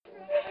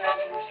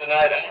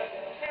tonight,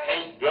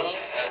 I'm drunk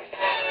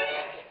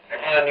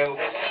and you.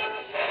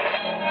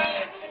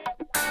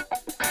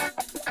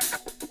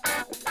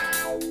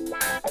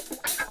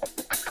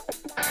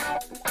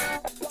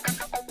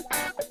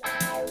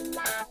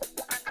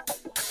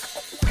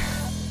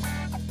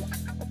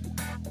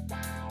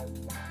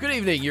 Good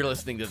evening, you're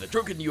listening to the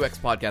Drunken UX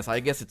podcast. I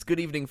guess it's good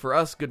evening for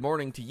us, good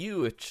morning to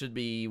you. It should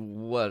be,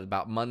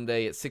 about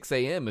Monday at 6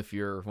 a.m. if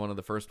you're one of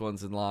the first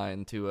ones in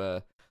line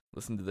to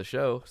listen to the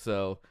show.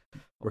 So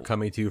we're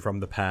coming to you from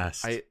the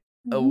past.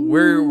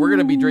 We're going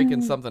to be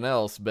drinking something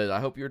else, but I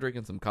hope you're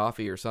drinking some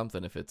coffee or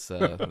something if it's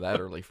that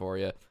early for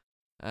you.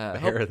 The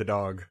hair of the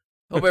dog.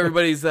 Hope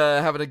everybody's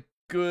having a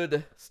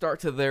good start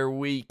to their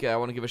week. I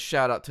want to give a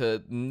shout out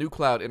to New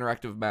Cloud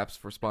Interactive Maps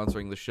for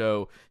sponsoring the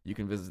show. You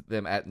can visit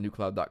them at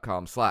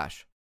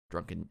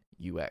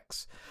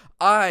newcloud.com/drunkenux.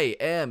 I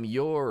am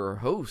your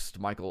host,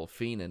 Michael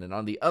Feenan, and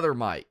on the other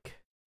mic,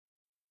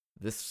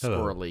 this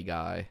Hello. squirrely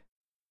guy.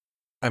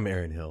 I'm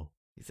Aaron Hill.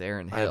 He's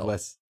Aaron Hill. I have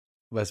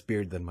less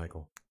beard than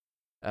Michael.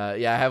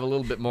 Yeah, I have a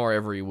little bit more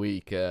every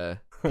week.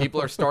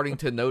 People are starting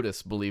to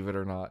notice, believe it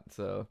or not.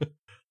 So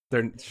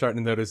they're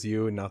starting to notice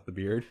you and not the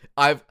beard.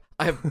 I've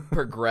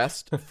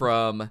progressed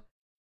from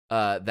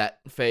that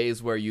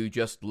phase where you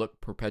just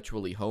look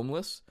perpetually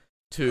homeless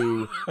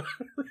to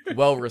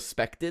well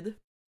respected.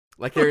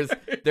 Like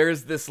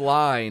there's this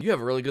line, you have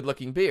a really good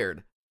looking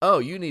beard. Oh,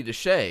 you need to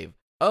shave.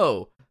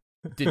 Oh,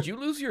 did you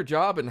lose your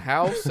job and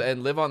house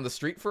and live on the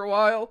street for a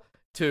while?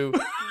 To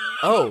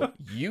oh,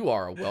 you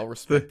are a well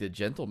respected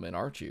gentleman,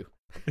 aren't you?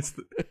 It's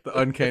the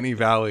uncanny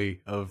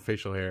valley of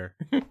facial hair.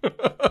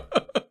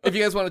 If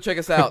you guys want to check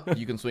us out,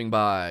 you can swing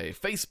by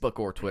Facebook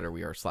or Twitter.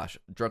 We are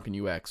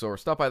 /DrunkenUX. Or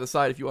stop by the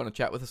site if you want to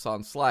chat with us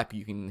on Slack.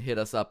 You can hit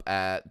us up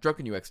at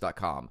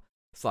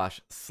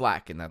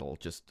drunkenux.com/Slack, and that'll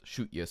just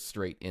shoot you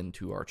straight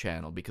into our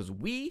channel because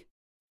we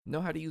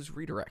know how to use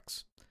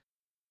redirects.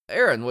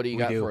 Aaron, what do you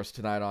got for us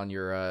tonight on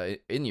your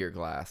in your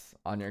glass?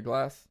 On your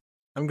glass?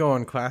 I'm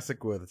going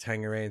classic with a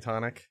Tanqueray and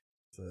tonic.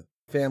 It's a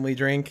family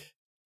drink.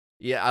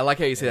 Yeah, I like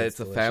how you say that it's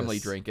delicious. A family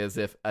drink, as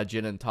if a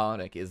gin and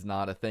tonic is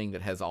not a thing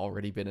that has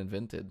already been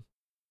invented.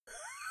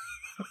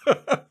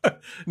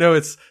 No,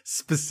 it's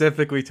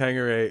specifically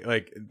Tanqueray.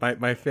 Like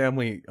my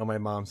family on my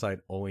mom's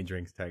side only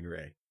drinks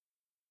Tanqueray.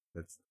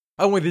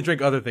 They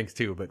drink other things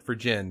too, but for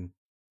gin,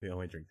 they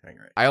only drink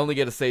Tanqueray. I only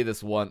get to say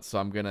this once, so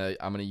I'm gonna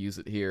use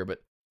it here.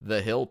 But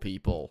the Hill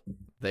people,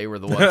 they were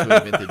the ones who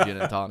invented gin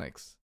and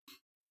tonics.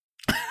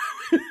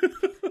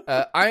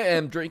 I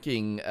am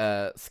drinking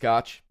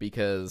scotch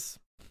because.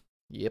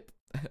 Yep.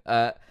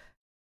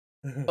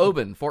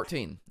 Oban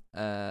 14.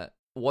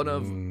 One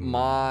of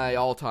my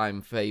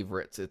all-time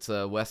favorites. It's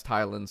a West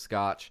Highland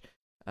Scotch.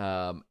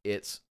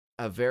 It's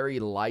a very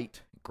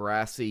light,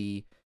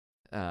 grassy,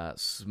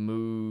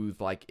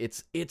 smooth. Like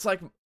it's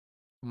like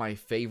my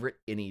favorite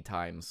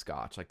anytime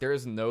Scotch. Like there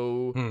is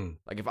no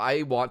like if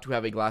I want to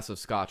have a glass of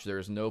Scotch, there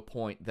is no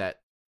point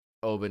that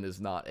Oban is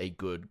not a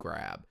good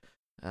grab.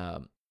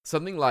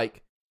 Something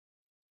like.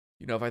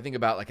 You know, if I think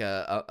about like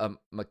a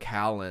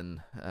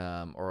Macallan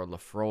or a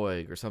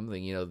Lafroig or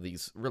something, you know,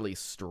 these really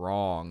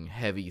strong,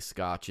 heavy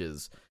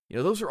scotches, you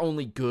know, those are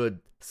only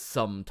good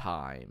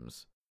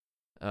sometimes.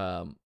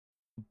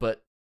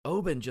 But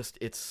Oban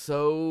it's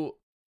so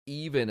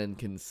even and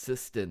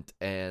consistent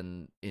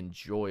and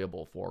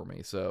enjoyable for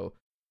me. So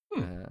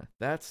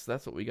that's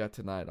what we got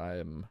tonight. I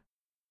am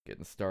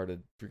getting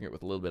started drinking it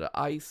with a little bit of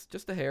ice,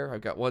 just a hair.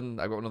 I've got one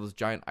of those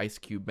giant ice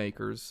cube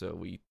makers, so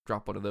we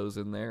drop one of those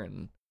in there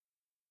and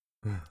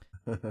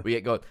we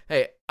get going.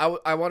 Hey,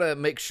 I want to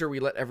make sure we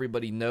let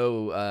everybody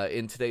know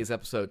in today's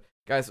episode,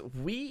 guys,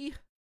 we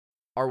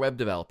are web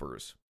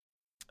developers.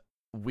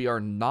 We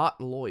are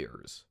not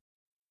lawyers.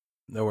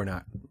 No, we're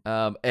not.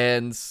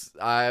 And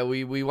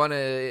we want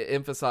to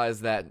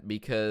emphasize that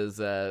because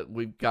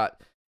we're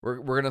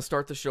going to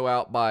start the show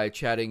out by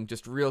chatting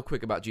just real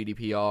quick about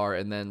GDPR,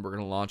 and then we're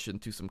going to launch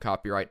into some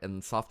copyright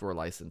and software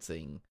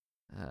licensing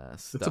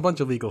stuff. It's a bunch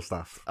of legal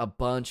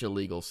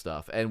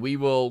stuff. And we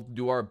will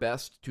do our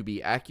best to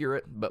be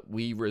accurate, but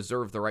we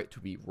reserve the right to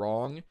be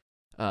wrong.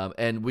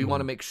 And we want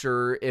to make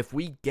sure if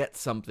we get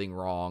something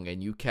wrong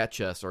and you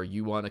catch us or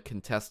you want to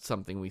contest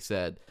something we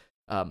said,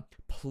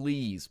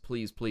 please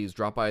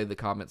drop by the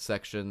comment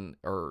section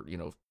or, you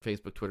know,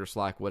 Facebook, Twitter,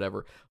 Slack,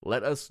 whatever.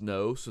 Let us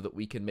know so that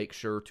we can make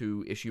sure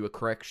to issue a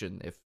correction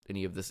if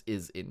any of this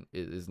is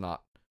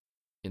not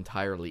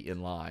entirely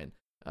in line.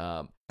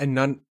 And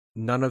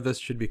none of this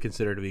should be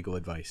considered legal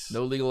advice.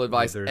 No legal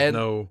advice.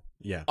 Our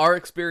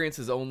experience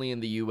is only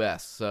in the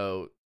U.S.,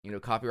 so, you know,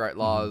 copyright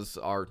laws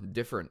are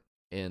different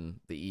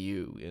in the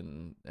EU,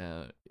 in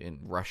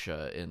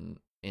Russia, in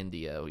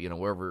India, you know,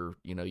 wherever,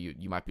 you know,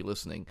 you might be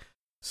listening.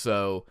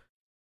 So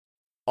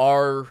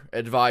our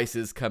advice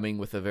is coming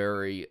with a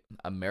very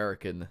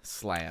American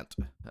slant.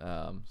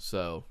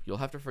 So you'll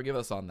have to forgive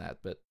us on that,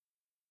 but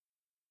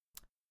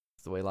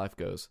it's the way life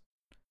goes.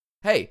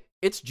 Hey,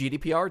 it's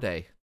GDPR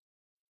Day.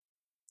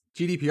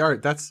 GDPR,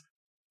 that's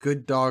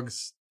good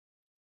dogs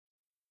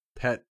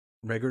pet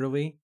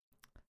regularly.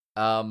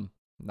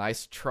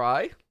 Nice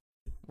try.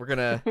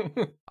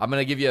 I'm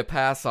gonna give you a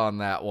pass on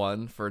that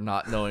one for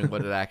not knowing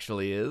what it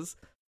actually is.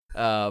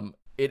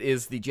 It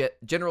is the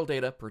General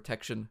Data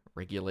Protection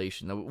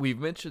Regulation. Now, we've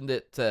mentioned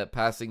it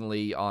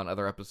passingly on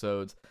other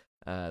episodes.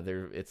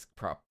 It's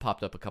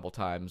popped up a couple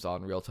times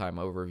on Real Time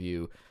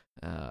Overview.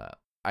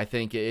 I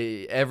think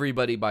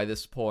everybody by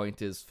this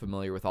point is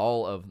familiar with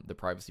all of the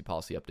privacy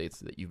policy updates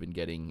that you've been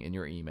getting in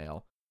your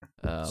email.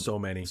 So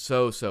many.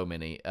 So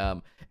many.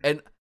 And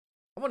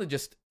I want to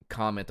just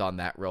comment on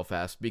that real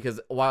fast, because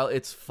while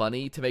it's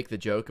funny to make the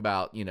joke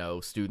about,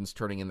 students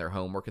turning in their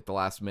homework at the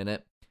last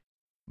minute,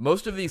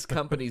 most of these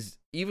companies,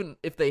 even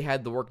if they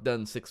had the work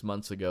done 6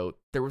 months ago,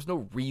 there was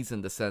no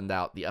reason to send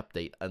out the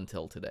update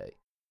until today.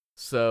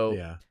 So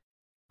Yeah.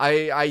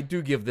 I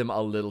do give them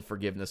a little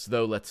forgiveness,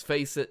 though let's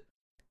face it,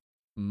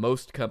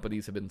 most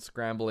companies have been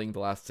scrambling the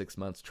last 6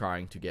 months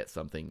trying to get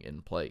something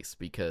in place,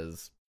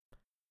 because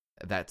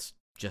that's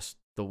just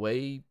the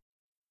way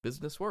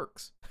business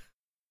works.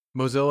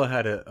 Mozilla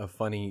had a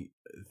funny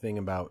thing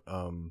about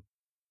the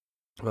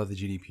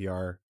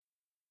GDPR,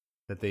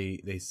 that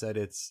they said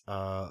it's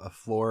a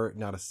floor,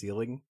 not a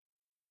ceiling.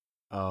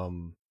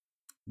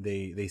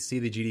 They see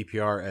the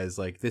GDPR as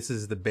like, this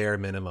is the bare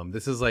minimum.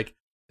 This is the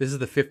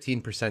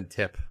 15%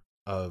 tip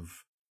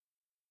of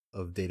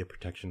data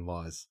protection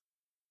laws,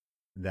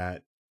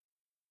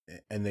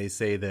 and they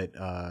say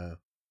that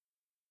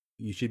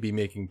you should be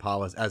making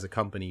as a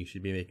company, you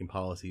should be making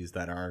policies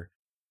that are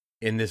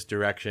in this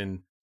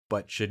direction,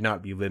 but should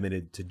not be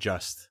limited to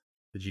just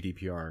the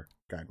GDPR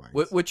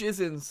guidelines. Which is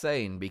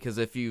insane, because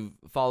if you've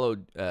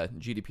followed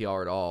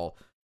GDPR at all,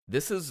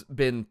 this has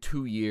been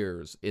 2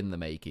 years in the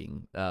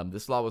making.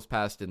 This law was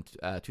passed in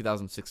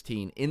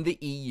 2016 in the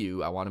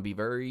EU. I want to be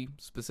very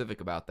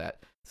specific about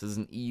that. This is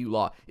an EU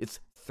law. It's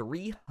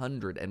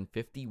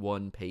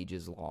 351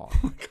 pages long. Oh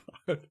my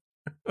God.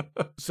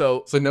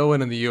 So no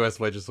one in the U.S.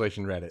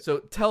 legislation read it. So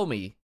tell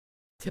me,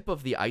 tip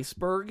of the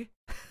iceberg?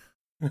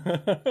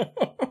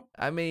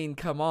 I mean,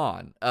 come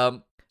on.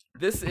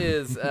 This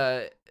is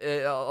a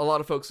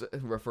lot of folks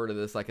refer to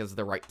this like as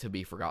the right to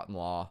be forgotten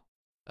law.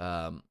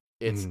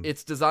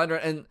 It's designed,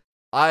 and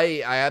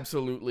I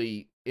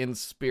absolutely, in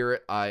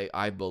spirit,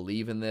 I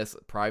believe in this.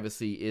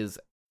 Privacy is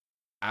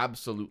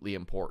absolutely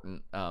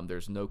important.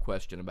 There's no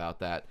question about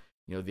that.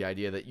 The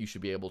idea that you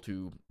should be able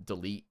to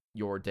delete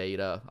your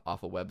data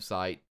off a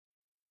website,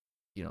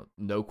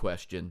 no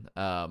question.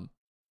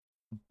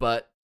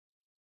 But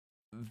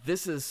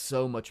this is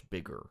so much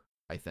bigger,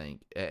 I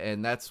think,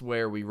 and that's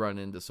where we run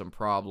into some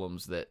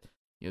problems. That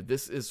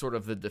this is sort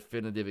of the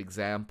definitive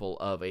example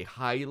of a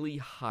highly,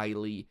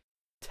 highly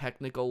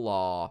technical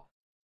law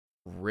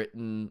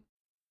written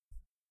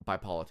by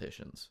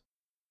politicians.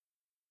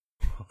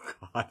 Oh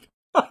God.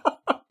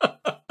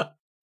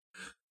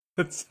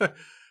 It's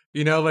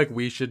like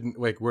we shouldn't,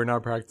 like, we're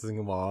not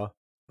practicing law.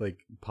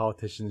 Like,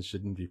 politicians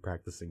shouldn't be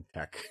practicing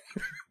tech.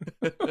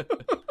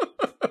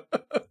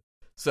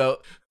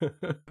 So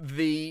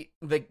the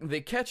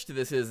catch to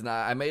this is, and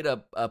I made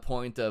a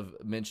point of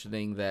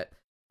mentioning that.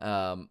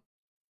 Well,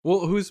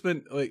 who's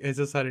been, like, has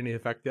this had any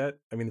effect yet?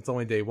 I mean, it's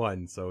only day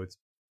one, so it's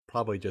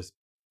probably just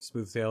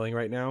smooth sailing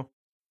right now.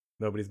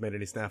 Nobody's made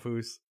any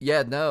snafus.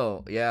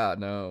 No.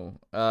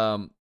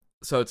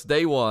 So it's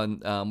day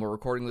one. We're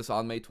recording this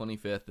on May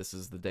 25th. This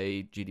is the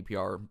day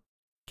GDPR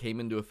came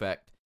into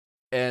effect,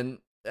 and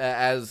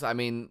I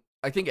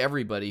think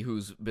everybody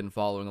who's been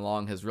following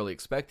along has really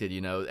expected,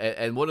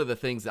 and one of the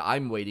things that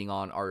I'm waiting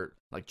on are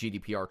like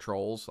GDPR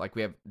trolls. Like,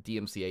 we have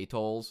DMCA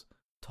trolls,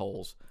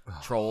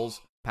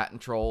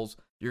 patent trolls.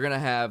 You're going to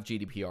have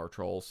GDPR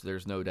trolls,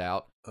 there's no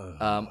doubt.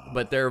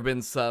 But there have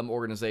been some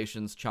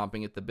organizations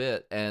chomping at the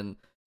bit, and,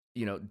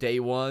 day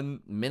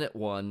one, minute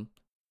one,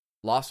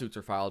 lawsuits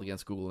are filed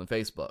against Google and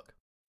Facebook.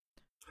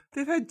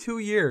 They've had 2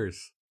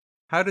 years.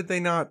 How did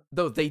they not?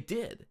 Though they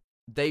did.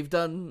 They've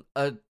done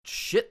a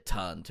shit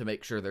ton to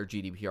make sure they're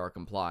GDPR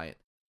compliant.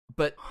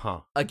 But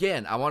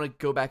again, I want to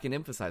go back and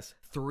emphasize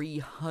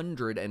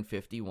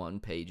 351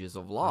 pages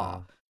of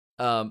law.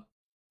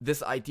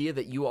 This idea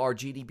that you are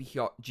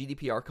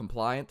GDPR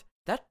compliant,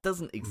 that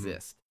doesn't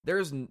exist.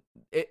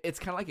 It's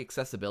kind of like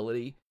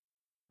accessibility.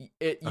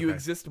 You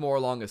exist more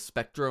along a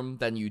spectrum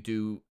than you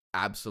do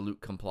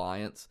absolute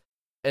compliance.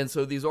 And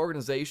so these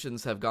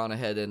organizations have gone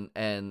ahead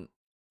and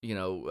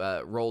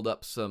rolled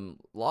up some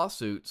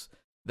lawsuits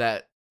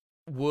that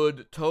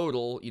would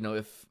total,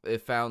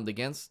 if found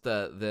against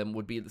them,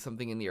 would be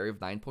something in the area of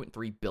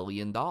 $9.3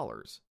 billion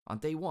on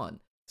day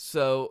one.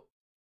 So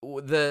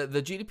the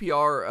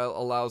GDPR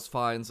allows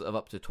fines of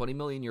up to 20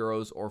 million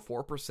euros or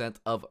 4%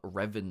 of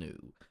revenue.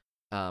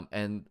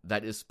 And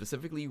that is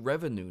specifically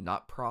revenue,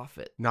 not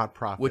profit. Not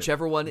profit.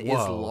 Whichever one is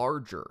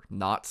larger,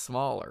 not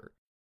smaller.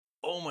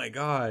 Oh my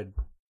God.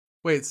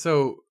 Wait,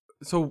 so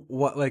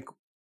what, like,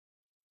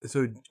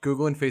 so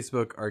Google and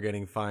Facebook are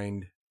getting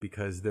fined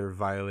because they're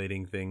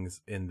violating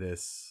things in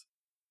this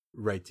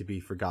right to be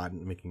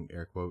forgotten, making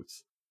air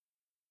quotes,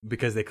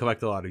 because they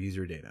collect a lot of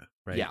user data,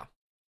 right? Yeah.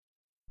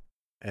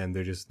 And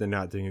they're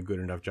not doing a good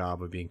enough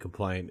job of being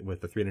compliant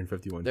with the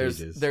 351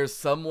 pages. There's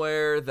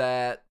somewhere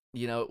that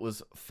it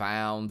was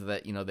found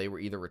that, they were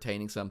either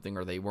retaining something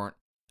or they weren't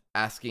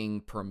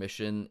asking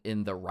permission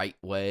in the right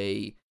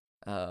way.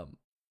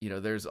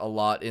 There's a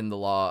lot in the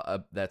law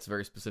that's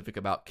very specific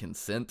about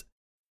consent,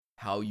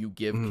 how you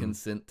give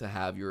consent to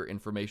have your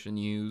information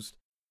used.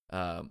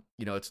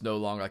 It's no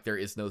longer like there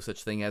is no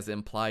such thing as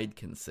implied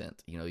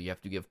consent. You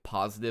have to give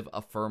positive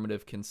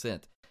affirmative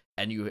consent,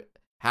 and you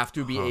have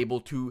to be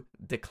able to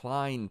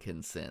decline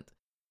consent.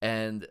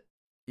 And,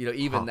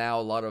 even now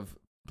a lot of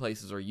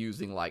places are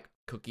using like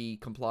cookie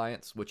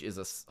compliance, which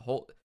is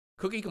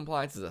cookie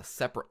compliance is a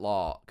separate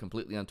law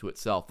completely unto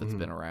itself that's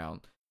been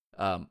around.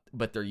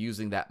 But they're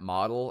using that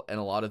model, and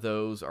a lot of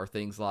those are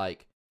things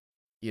like,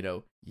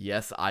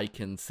 yes, I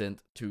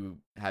consent to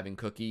having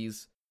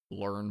cookies,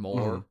 learn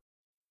more.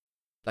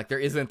 Like there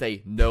isn't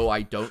a no,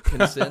 I don't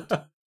consent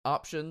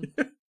option.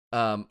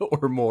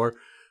 Or more.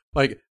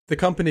 Like the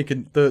company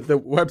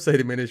the website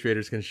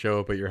administrators can show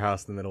up at your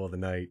house in the middle of the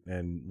night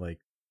and like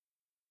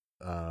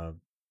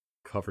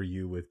cover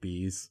you with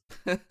bees.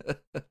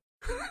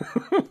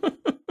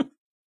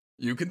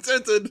 You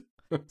consented.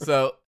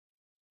 So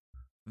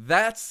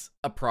that's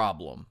a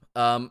problem.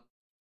 So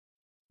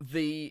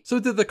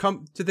did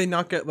they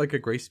not get like a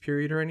grace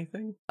period or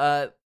anything?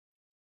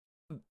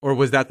 Or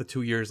was that the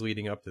 2 years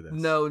leading up to this?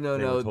 No.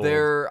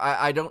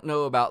 I don't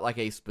know about like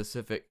a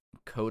specific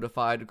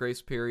codified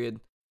grace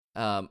period.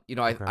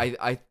 Okay.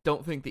 I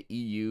don't think the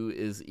EU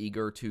is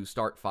eager to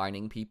start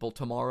fining people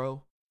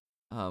tomorrow.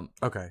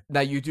 Okay.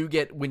 Now you do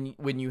get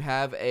when you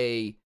have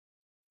a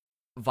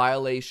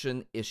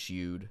violation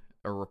issued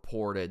or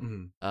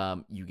reported,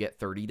 you get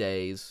 30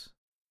 days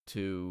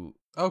to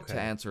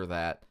answer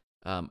that.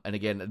 And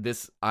again,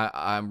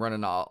 I'm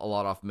running a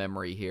lot off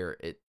memory here.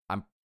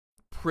 I'm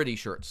pretty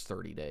sure it's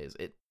 30 days.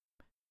 It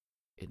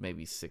may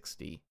be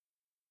 60.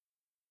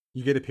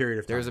 You get a period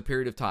of time. There's a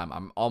period of time.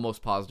 I'm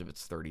almost positive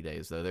it's 30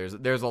 days though.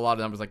 There's a lot of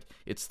numbers like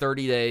it's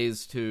 30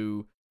 days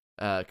to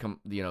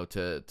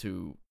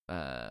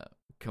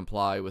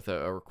comply with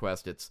a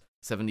request. It's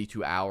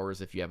 72 hours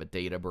if you have a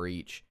data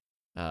breach.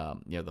 The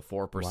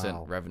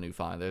 4% revenue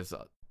fine. There's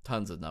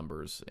tons of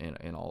numbers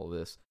in all of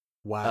this.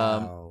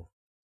 Wow.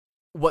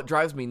 What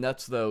drives me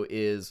nuts though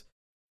is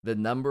the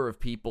number of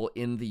people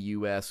in the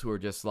US who are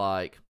just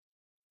like,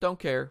 don't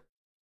care.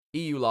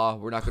 EU law,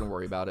 we're not going to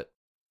worry about it.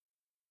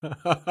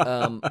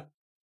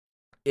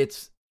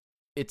 It's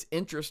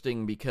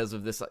interesting because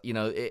of this,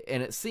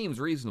 and it seems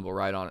reasonable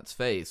right on its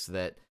face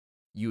that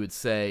you would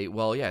say,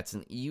 well, yeah, it's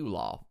an EU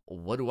law.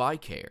 What do I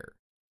care?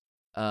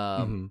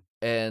 And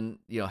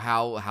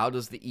how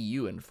does the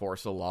EU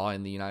enforce a law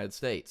in the United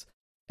States?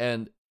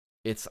 And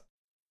it's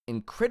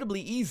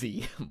incredibly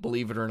easy,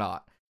 believe it or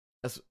not.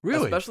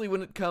 Really? Especially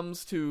when it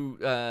comes to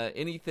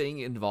anything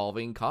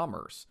involving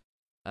commerce.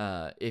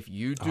 If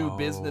you do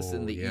business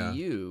in the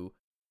EU,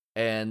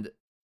 and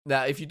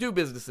now if you do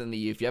business in the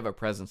EU, if you have a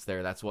presence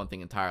there, that's one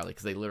thing entirely,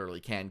 because they literally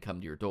can come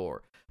to your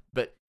door.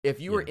 But if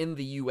you are in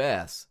the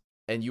US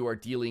and you are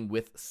dealing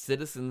with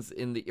citizens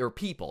or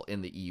people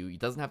in the EU, it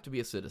doesn't have to be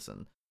a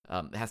citizen.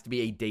 It has to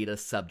be a data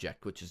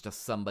subject, which is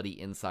just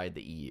somebody inside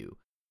the EU.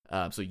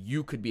 So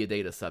you could be a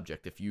data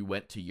subject if you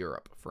went to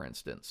Europe, for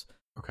instance.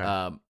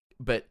 Okay.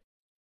 But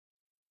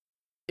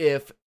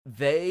if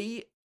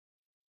they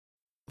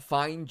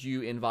find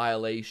you in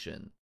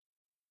violation,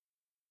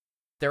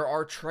 there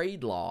are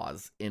trade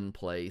laws in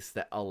place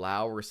that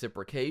allow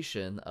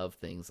reciprocation of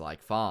things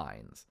like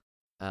fines.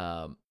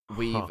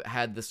 We've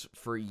had this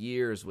for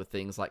years with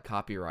things like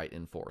copyright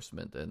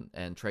enforcement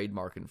and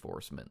trademark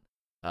enforcement.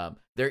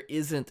 There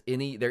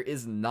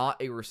is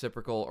not a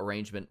reciprocal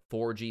arrangement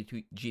for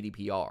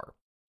GDPR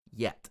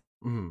yet.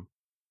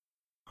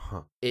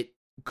 It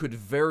could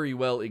very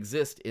well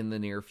exist in the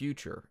near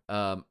future.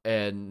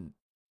 And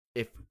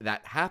if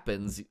that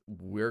happens,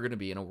 we're going to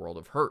be in a world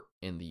of hurt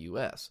in the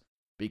US,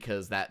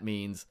 because that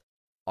means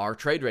our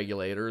trade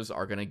regulators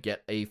are going to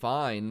get a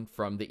fine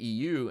from the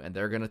EU, and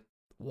they're going to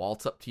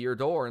waltz up to your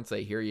door and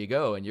say, here you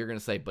go. And you're going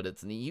to say, but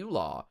it's an EU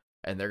law.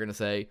 And they're going to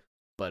say,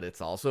 but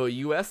it's also a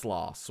US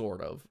law,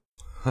 sort of.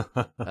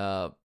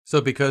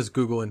 So because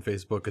Google and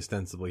Facebook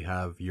ostensibly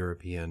have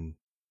European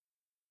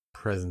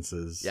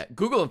presences. Yeah,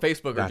 Google and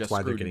Facebook are just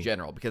screwed in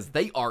general because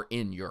they are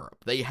in Europe.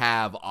 They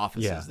have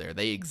offices there.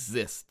 They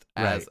exist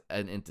as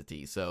an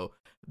entity. So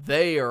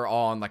they are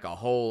on like a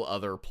whole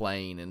other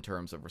plane in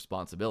terms of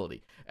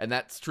responsibility. And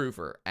that's true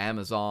for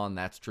Amazon.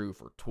 That's true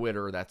for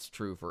Twitter. That's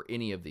true for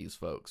any of these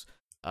folks.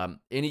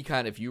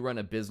 If you run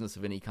a business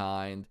of any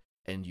kind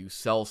and you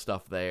sell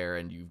stuff there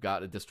and you've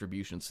got a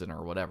distribution center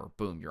or whatever,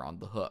 boom, you're on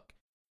the hook.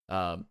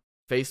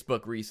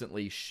 Facebook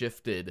recently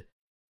shifted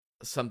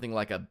something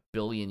like 1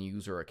 billion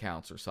user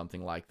accounts or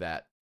something like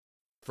that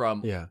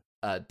from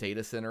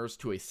data centers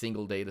to a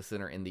single data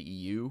center in the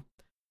EU,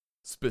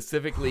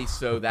 specifically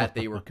so that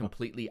they were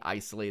completely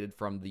isolated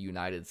from the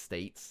United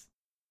States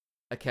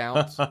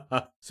accounts,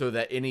 so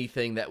that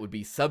anything that would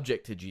be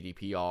subject to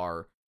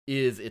GDPR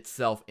is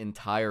itself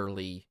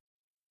entirely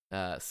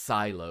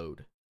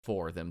siloed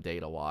for them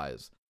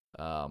data-wise.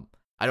 I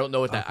don't know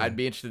what that... I'd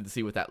be interested to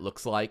see what that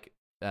looks like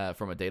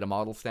from a data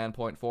model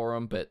standpoint for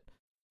them, but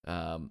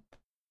A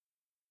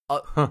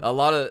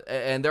lot of,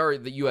 and there are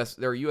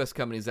U.S.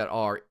 companies that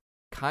are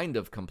kind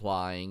of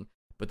complying,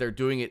 but they're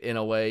doing it in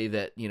a way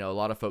that, you know, a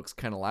lot of folks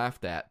kind of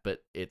laughed at,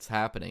 but it's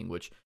happening,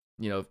 which,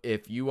 you know,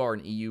 if you are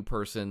an EU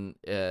person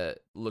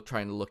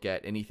trying to look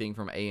at anything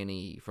from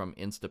A&E, from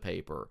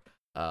Instapaper,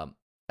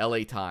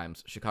 LA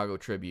Times, Chicago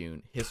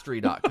Tribune,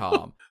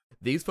 History.com,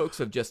 these folks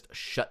have just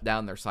shut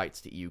down their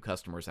sites to EU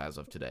customers as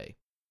of today.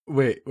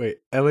 Wait.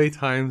 LA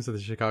Times and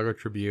the Chicago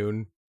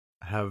Tribune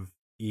have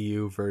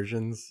EU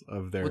versions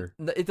of their...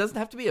 Well, it doesn't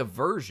have to be a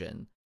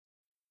version.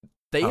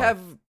 They have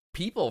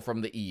people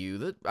from the EU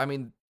that, I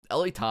mean,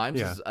 LA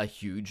Times is a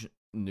huge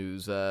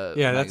news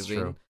magazine. That's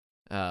true.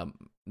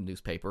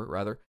 Newspaper,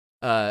 rather.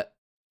 And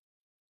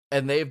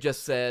they've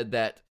just said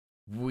that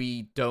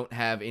we don't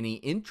have any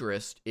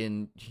interest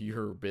in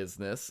your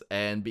business,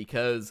 and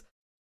because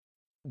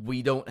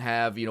we don't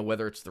have, you know,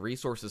 whether it's the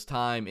resources,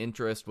 time,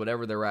 interest,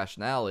 whatever their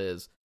rationale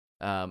is,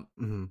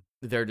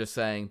 they're just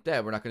saying, yeah,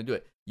 we're not going to do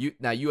it.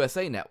 Now,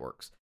 USA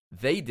Networks,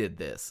 they did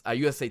this.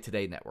 USA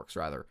Today Networks,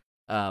 rather.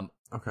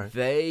 Okay.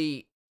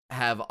 They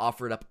have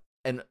offered up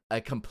a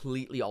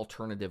completely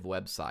alternative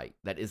website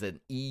that is an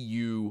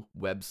EU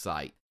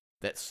website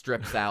that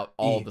strips out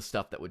all the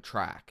stuff that would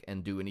track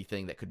and do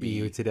anything that could be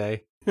EU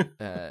Today.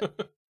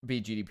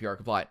 be GDPR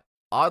compliant.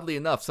 Oddly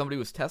enough, somebody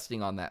was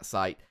testing on that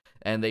site,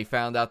 and they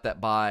found out that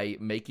by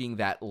making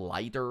that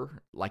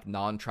lighter, like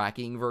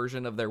non-tracking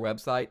version of their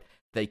website,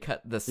 they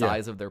cut the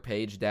size of their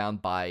page down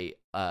by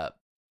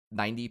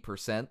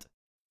 90%,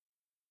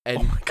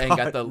 and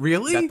got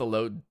the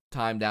load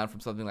time down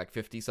from something like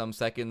 50-some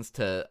seconds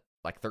to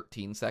like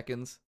 13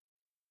 seconds.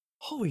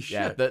 Holy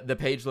shit! Yeah, the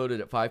page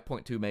loaded at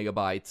 5.2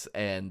 megabytes,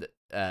 and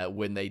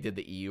when they did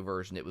the EU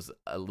version, it was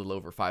a little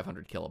over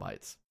 500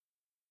 kilobytes.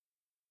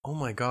 Oh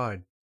my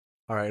god!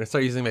 All right, I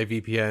start using my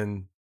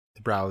VPN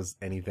to browse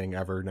anything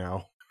ever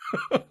now.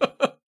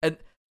 And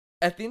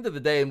at the end of the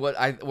day, and where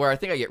I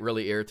think I get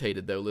really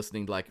irritated though,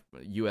 listening to like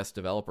U.S.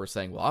 developers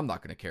saying, "Well, I'm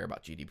not going to care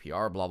about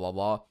GDPR, blah blah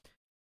blah."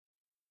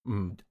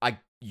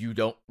 You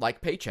don't like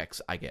paychecks,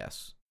 I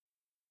guess.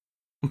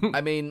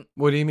 I mean,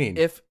 what do you mean?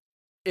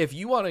 If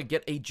you want to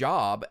get a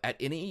job at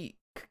any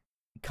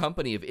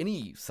company of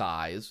any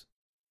size,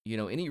 you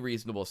know, any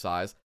reasonable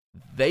size,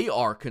 they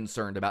are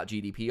concerned about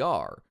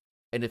GDPR.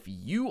 And if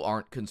you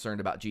aren't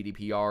concerned about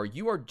GDPR,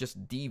 you are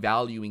just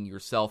devaluing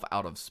yourself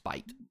out of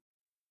spite.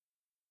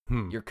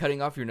 You're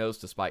cutting off your nose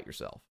to spite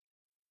yourself.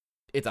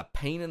 It's a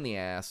pain in the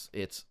ass.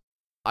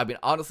 I mean,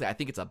 honestly, I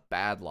think it's a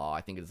bad law.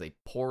 I think it is a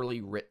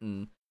poorly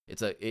written.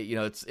 It's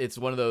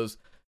one of those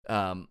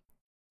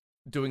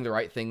doing the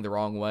right thing the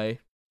wrong way.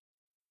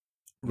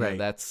 Right. You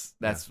know,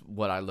 that's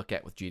what I look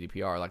at with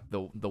GDPR. Like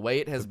the way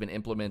it has been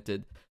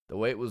implemented, the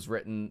way it was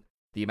written,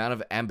 the amount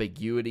of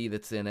ambiguity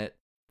that's in it,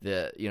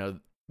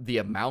 the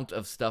amount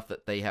of stuff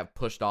that they have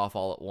pushed off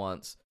all at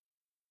once.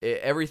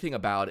 Everything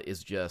about it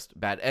is just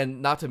bad.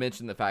 And not to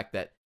mention the fact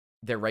that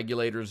their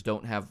regulators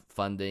don't have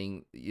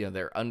funding. You know,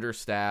 they're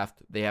understaffed.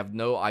 They have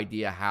no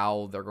idea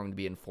how they're going to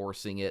be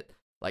enforcing it.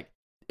 Like,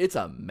 it's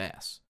a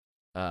mess.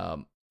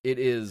 It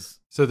is.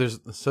 So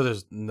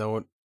there's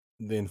no,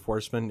 the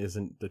enforcement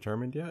isn't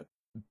determined yet?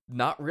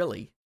 Not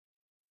really.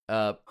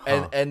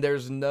 And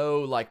there's no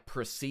like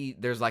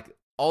there's like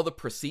all the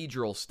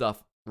procedural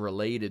stuff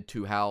related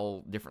to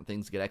how different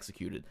things get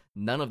executed.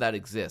 None of that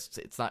exists.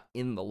 It's not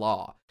in the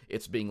law.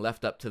 It's being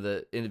left up to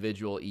the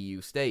individual EU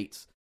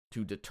states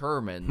to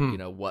determine,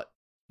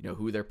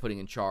 who they're putting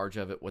in charge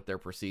of it, what their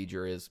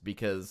procedure is,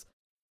 because,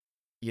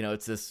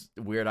 it's this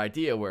weird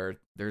idea where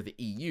they're the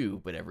EU,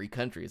 but every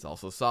country is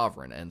also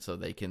sovereign, and so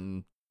they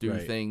can do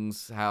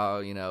things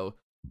how,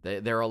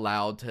 they're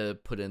allowed to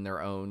put in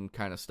their own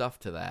kind of stuff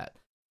to that.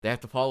 They have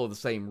to follow the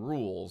same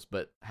rules,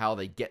 but how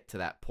they get to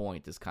that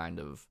point is kind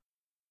of,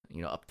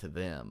 up to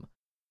them.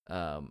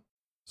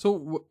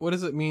 So what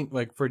does it mean,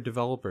 like, for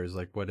developers?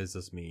 Like, what does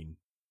this mean?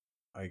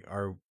 Like,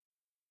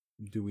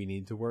 do we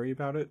need to worry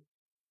about it?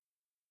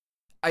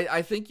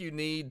 I think you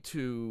need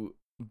to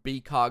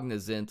be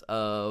cognizant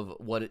of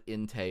what it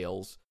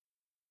entails.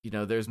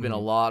 There's been a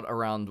lot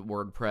around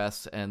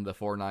WordPress and the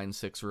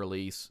 4.9.6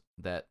 release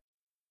that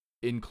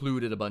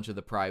included a bunch of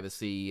the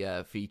privacy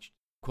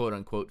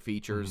quote-unquote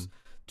features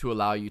to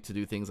allow you to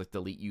do things like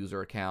delete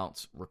user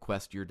accounts,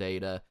 request your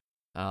data,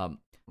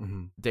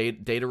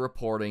 data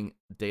reporting,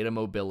 data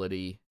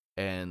mobility,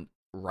 and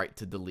right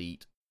to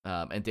delete,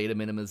 and data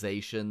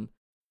minimization.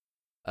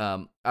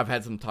 I've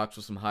had some talks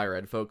with some higher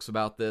ed folks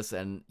about this,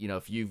 and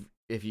if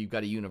you've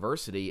got a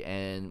university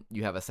and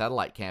you have a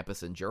satellite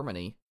campus in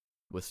Germany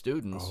with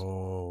students,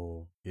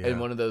 and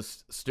one of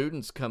those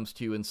students comes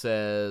to you and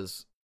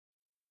says,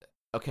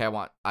 "Okay,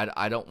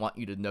 I don't want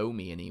you to know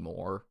me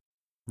anymore."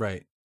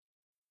 Right.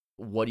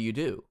 What do you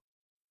do?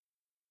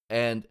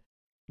 And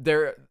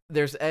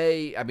there's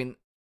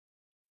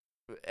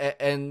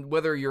and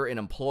whether you're an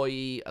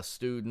employee, a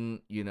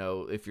student,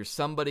 if you're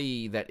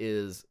somebody that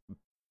is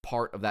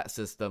part of that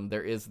system,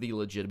 there is the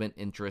legitimate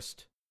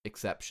interest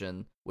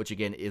exception, which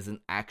again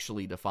isn't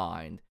actually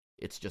defined.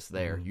 It's just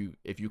there.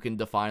 If you can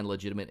define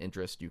legitimate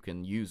interest, you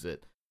can use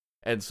it.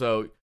 And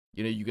so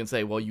You know, you can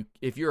say, well,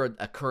 if you're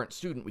a current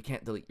student, we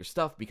can't delete your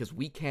stuff because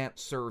we can't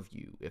serve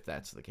you if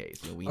that's the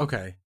case. You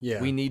know,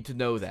 we need to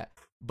know that.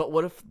 But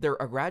what if they're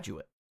a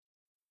graduate?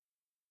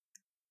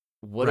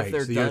 What if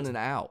they're done and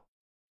out?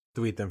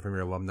 Delete them from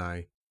your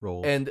alumni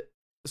roll. And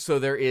so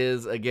there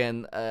is,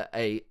 again,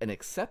 an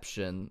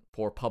exception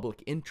for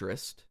public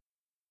interest.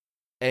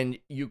 And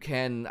you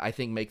can, I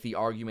think, make the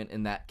argument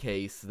in that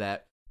case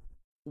that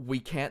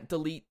we can't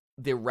delete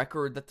the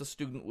record that the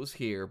student was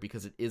here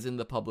because it is in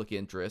the public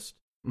interest,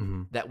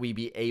 that we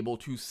be able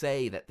to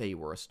say that they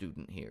were a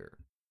student here.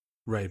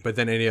 Right, but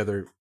then any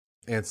other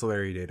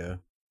ancillary data.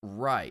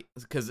 Right,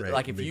 because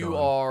like if you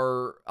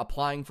are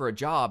applying for a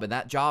job and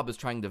that job is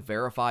trying to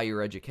verify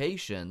your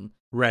education,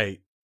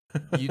 right,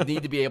 you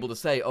need to be able to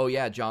say, oh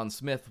yeah, John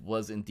Smith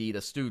was indeed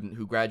a student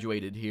who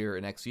graduated here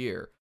in X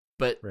year.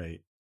 But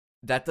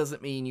that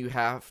doesn't mean you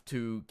have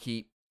to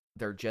keep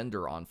their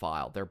gender on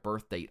file, their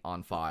birth date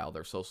on file,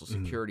 their social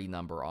security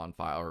number on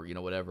file, or, you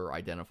know, whatever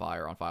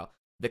identifier on file,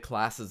 the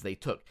classes they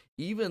took.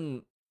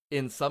 Even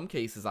in some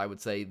cases, I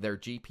would say their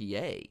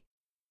GPA,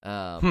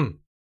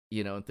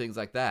 you know, and things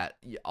like that.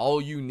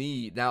 All you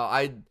need now,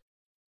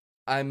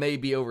 I may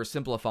be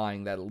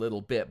oversimplifying that a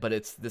little bit, but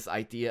it's this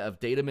idea of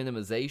data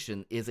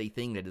minimization is a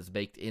thing that is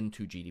baked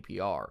into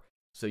GDPR.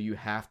 So you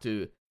have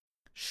to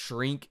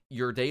shrink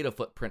your data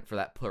footprint for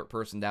that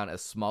person down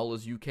as small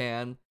as you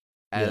can,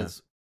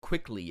 as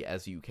quickly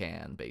as you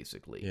can,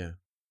 basically.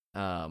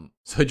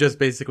 So just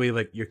basically,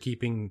 like, you're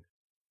keeping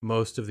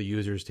most of the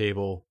user's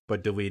table,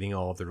 but deleting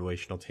all of the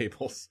relational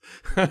tables.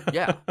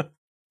 Yeah,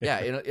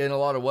 in a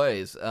lot of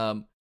ways.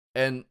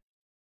 And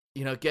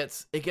you know, it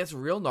gets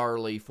real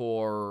gnarly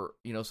for,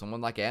 you know,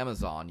 someone like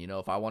Amazon. You know,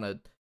 if I want to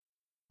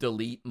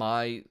delete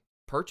my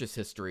purchase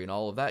history and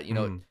all of that, you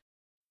know,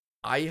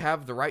 I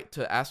have the right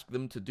to ask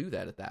them to do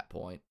that at that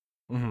point.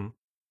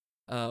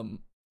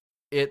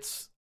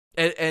 It's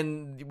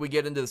and we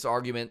get into this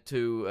argument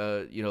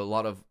too. You know, a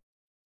lot of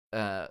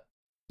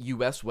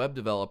U.S. web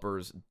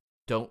developers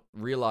don't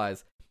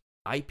realize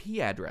IP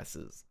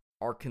addresses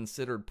are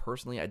considered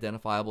personally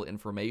identifiable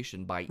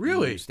information by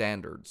EU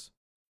standards.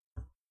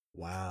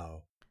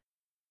 Wow.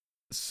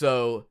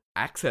 So,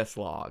 access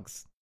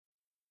logs.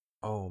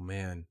 Oh,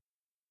 man.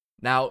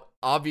 Now,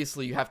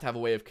 obviously, you have to have a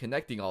way of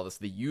connecting all this.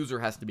 The user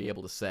has to be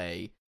able to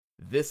say,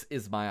 this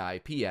is my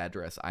IP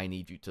address, I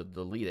need you to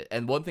delete it.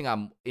 And one thing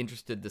I'm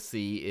interested to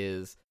see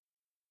is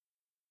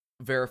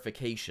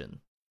verification.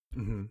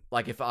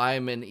 Like, if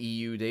I'm an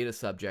EU data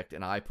subject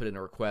and I put in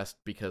a request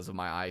because of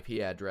my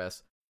IP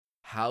address,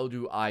 how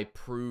do I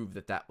prove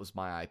that that was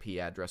my IP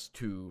address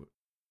to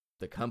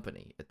the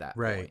company at that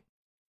point?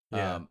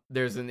 Yeah.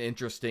 There's an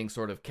interesting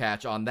sort of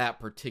catch on that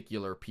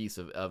particular piece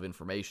of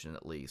information,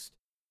 at least.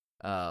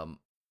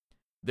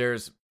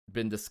 There's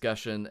been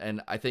discussion,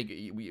 and I think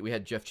we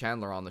had Jeff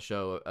Chandler on the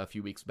show a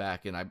few weeks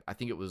back, and I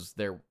think it was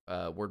their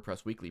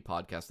WordPress Weekly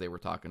podcast, they were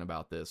talking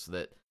about this,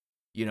 that,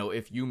 you know,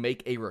 if you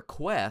make a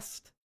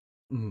request,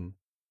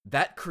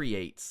 that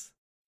creates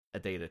a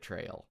data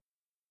trail.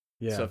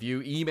 So if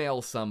you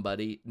email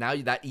somebody, now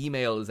that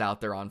email is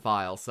out there on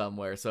file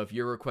somewhere, so if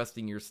you're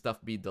requesting your stuff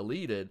be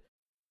deleted,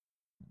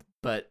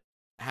 but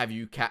have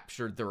you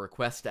captured the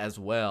request as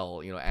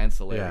well, you know,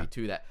 ancillary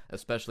to that,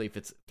 especially if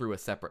it's through a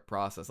separate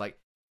process. Like,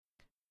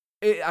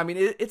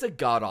 it's a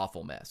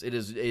god-awful mess. It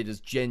is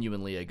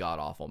genuinely a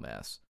god-awful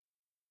mess.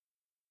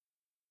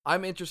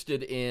 I'm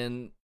interested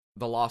in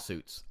the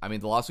lawsuits. I mean,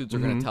 the lawsuits are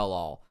going to tell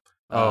all.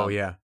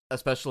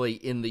 Especially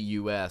in the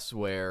U.S.,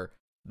 where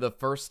the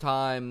first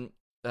time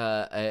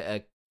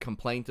a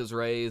complaint is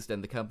raised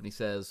and the company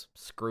says,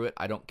 screw it,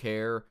 I don't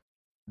care,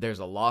 there's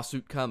a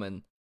lawsuit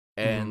coming.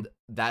 And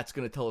that's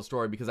going to tell a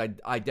story, because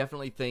I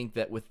definitely think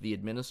that with the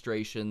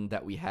administration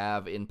that we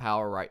have in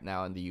power right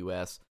now in the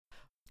U.S.,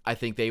 I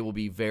think they will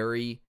be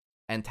very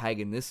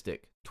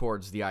antagonistic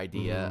towards the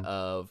idea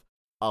of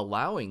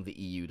allowing the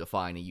EU to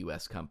fine a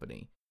U.S.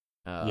 company.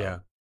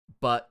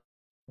 But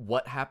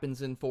what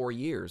happens in 4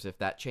 years if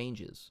that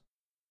changes?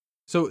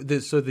 So the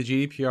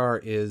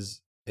GDPR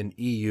is an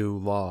EU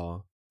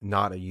law,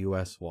 not a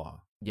U.S.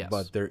 law. Yes.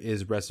 But there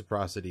is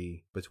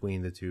reciprocity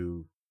between the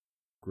two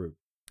groups.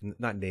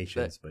 Not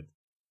nations, but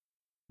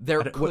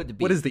there could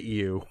be. What is the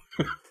EU?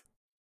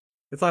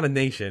 It's not a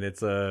nation.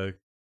 It's a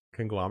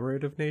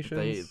conglomerate of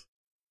nations.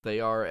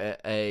 They are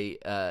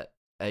a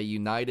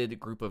united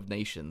group of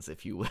nations,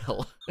 if you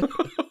will.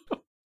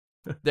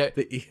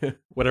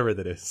 Whatever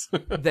that is.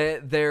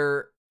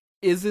 There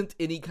isn't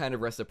any kind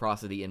of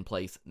reciprocity in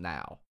place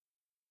now.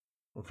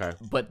 Okay.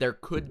 But there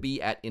could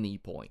be at any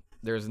point.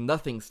 There's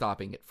nothing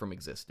stopping it from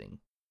existing.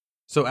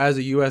 So as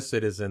a U.S.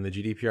 citizen, the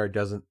GDPR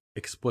doesn't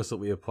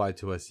explicitly apply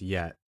to us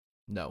yet.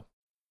 No.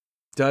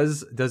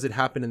 Does it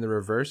happen in the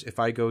reverse? If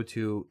I go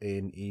to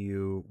an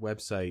EU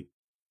website,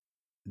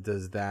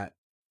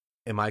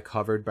 am I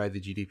covered by the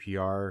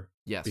GDPR?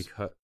 Yes.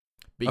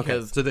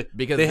 Because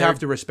they have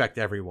to respect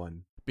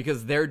everyone.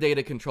 Because their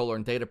data controller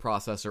and data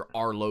processor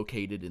are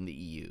located in the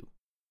EU.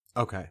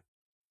 Okay.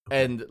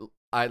 And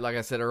like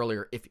I said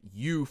earlier, if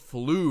you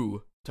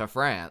flew to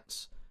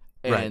France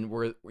and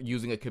were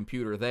using a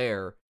computer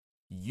there,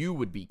 you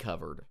would be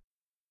covered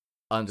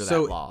under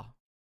So- that law.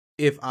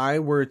 If I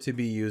were to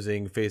be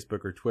using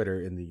Facebook or Twitter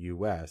in the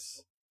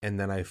US and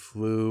then I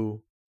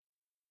flew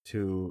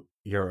to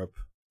Europe,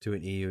 to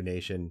an EU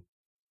nation,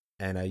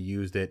 and I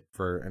used it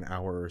for an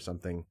hour or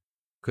something,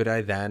 could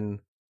I then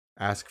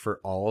ask for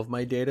all of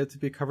my data to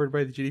be covered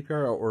by the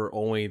GDPR or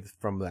only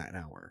from that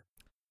hour?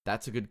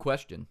 That's a good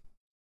question.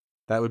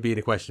 That would be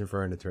a question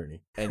for an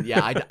attorney. And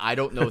yeah, I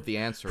don't know what the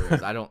answer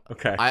is. I don't.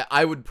 Okay.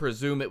 I would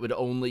presume it would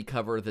only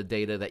cover the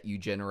data that you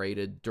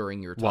generated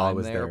during your While I time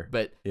was there. there.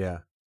 But Yeah.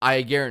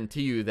 I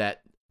guarantee you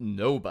that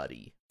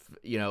nobody,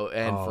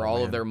 and Oh, for all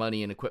of man. their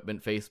money and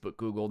equipment, Facebook,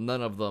 Google,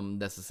 none of them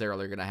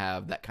necessarily are going to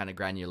have that kind of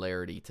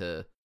granularity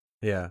to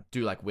Yeah.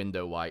 do like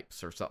window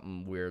wipes or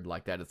something weird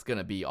like that. It's going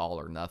to be all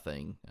or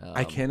nothing.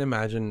 I can't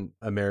imagine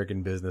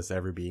American business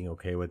ever being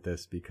okay with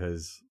this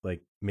because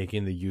like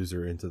making the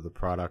user into the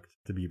product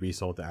to be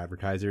resold to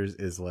advertisers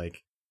is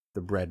like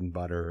the bread and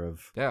butter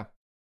of Yeah.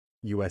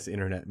 US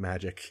internet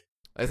magic.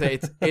 I say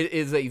it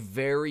is a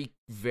very,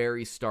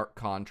 very stark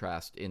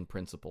contrast in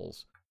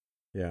principles.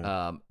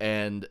 Yeah.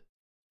 And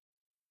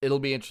it'll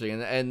be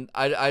interesting. And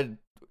I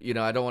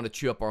don't want to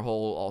chew up our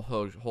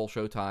whole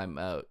show time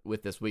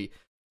with this. We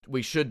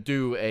should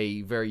do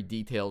a very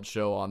detailed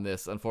show on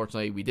this.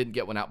 Unfortunately, we didn't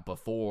get one out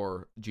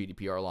before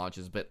GDPR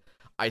launches, but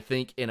I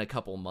think in a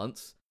couple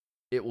months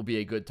it will be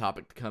a good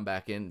topic to come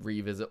back and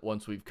revisit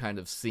once we've kind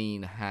of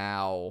seen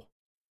how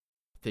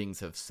things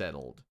have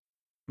settled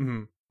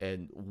Mhm.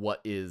 and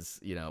what is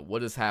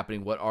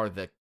happening, what are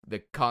the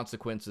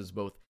consequences,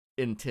 both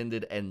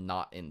intended and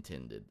not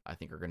intended, I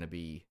think are going to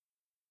be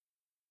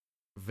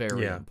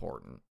very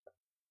important.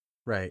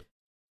 Right.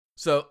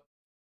 So,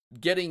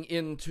 getting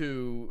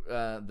into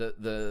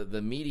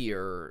the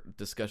meteor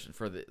discussion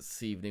for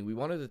this evening, we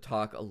wanted to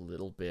talk a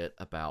little bit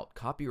about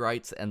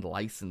copyrights and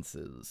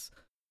licenses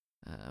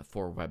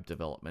for web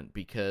development,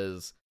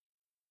 because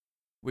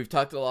we've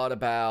talked a lot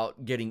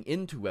about getting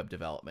into web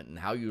development and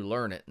how you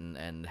learn it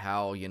and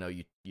how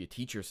you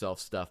teach yourself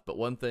stuff. But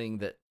one thing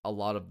that a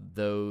lot of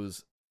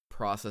those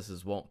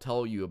processes won't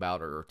tell you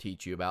about or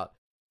teach you about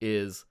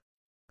is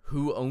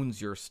who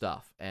owns your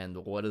stuff and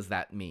what does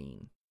that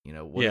mean.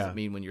 What does it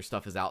mean when your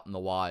stuff is out in the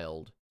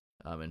wild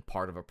and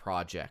part of a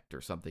project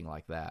or something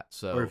like that?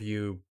 So, Or if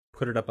you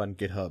put it up on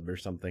GitHub or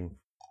something.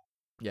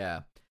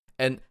 yeah.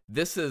 And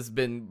this has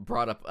been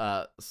brought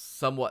up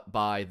somewhat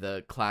by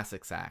the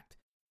Classics Act.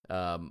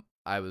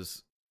 I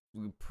was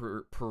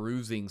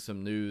perusing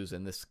some news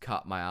and this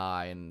caught my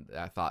eye, and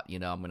I thought,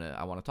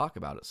 I want to talk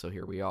about it. So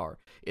here we are.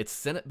 It's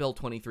Senate Bill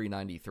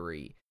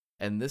 2393,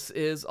 and this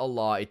is a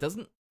law. It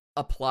doesn't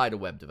apply to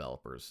web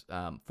developers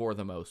for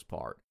the most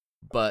part,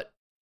 but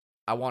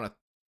I want to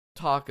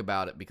talk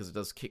about it because it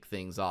does kick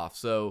things off.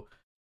 So,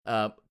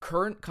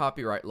 current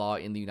copyright law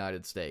in the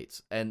United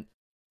States, and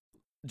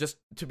just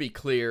to be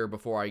clear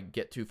before I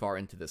get too far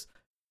into this,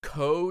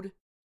 code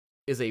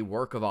is a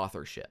work of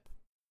authorship.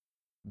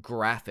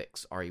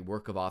 Graphics are a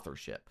work of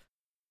authorship.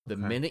 The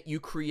minute you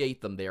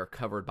create them, they are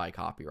covered by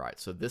copyright.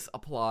 So this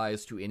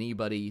applies to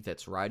anybody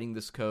that's writing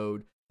this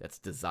code, that's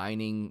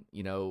designing,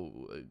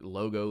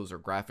 logos or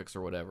graphics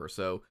or whatever.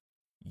 So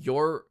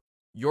your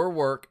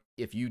work,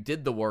 if you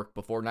did the work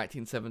before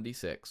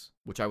 1976,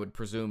 which I would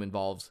presume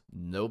involves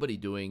nobody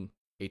doing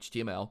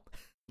HTML,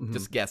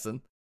 just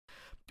guessing,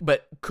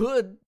 but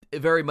could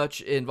very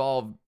much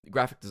involve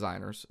graphic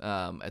designers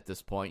at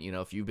this point.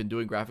 If you've been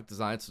doing graphic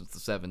design since the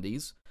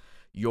 70s,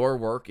 your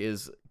work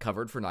is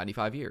covered for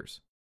 95 years.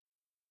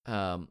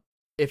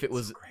 If it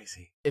was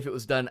crazy. If it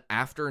was done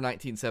after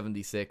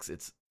 1976,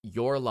 it's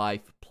your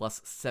life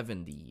plus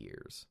 70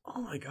 years.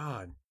 Oh my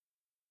god.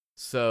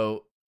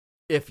 So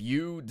if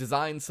you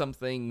designed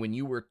something when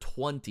you were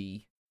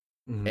 20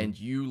 and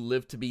you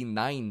live to be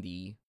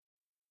 90,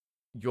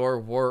 your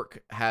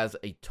work has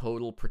a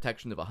total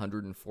protection of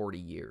 140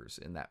 years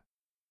in that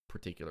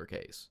particular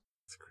case.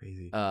 That's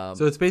crazy.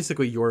 So it's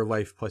basically your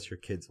life plus your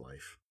kid's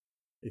life,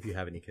 if you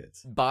have any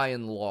kids. By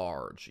and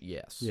large,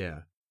 yes.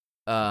 Yeah.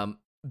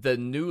 The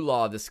new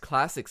law, this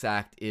Classics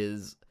Act,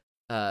 is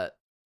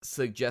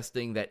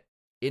suggesting that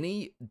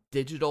any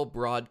digital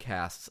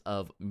broadcasts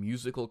of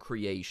musical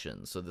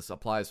creations, so this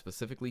applies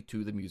specifically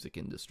to the music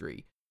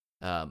industry,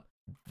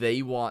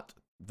 they want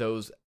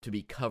those to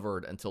be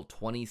covered until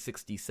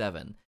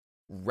 2067,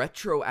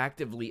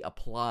 retroactively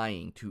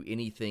applying to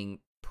anything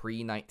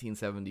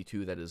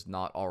pre-1972 that is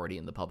not already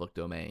in the public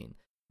domain.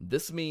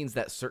 This means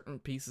that certain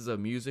pieces of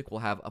music will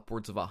have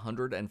upwards of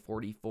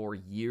 144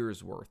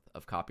 years worth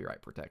of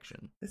copyright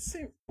protection. It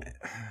seems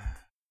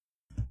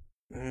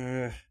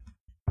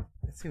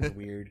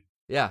weird.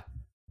 Yeah.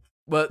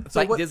 Well,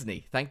 So what-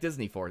 Disney. Thank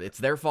Disney for it. It's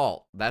their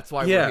fault. That's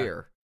why Yeah. we're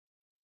here.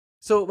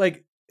 So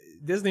like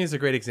Disney is a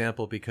great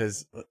example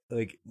because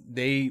like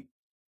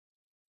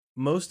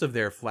most of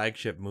their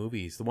flagship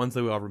movies, the ones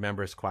that we all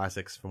remember as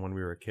classics from when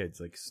we were kids,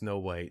 like Snow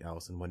White,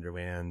 Alice in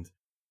Wonderland,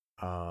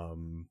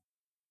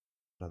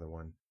 another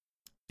one,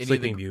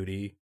 Sleeping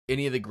Beauty,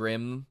 Any of the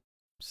Grimm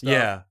stuff?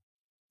 yeah,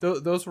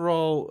 those were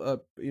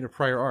all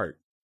prior art,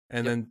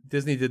 And then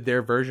Disney did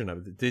their version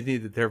of it. Disney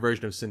did their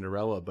version of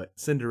Cinderella, but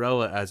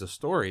Cinderella as a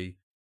story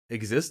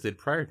existed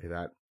prior to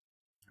that.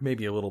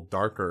 Maybe a little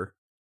darker.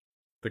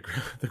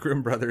 The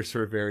Grimm brothers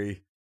were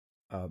very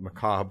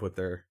macabre with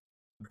their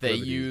They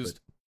used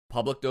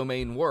public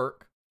domain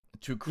work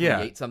to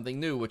create something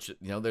new, which,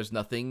 there's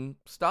nothing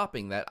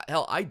stopping that.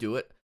 Hell, I do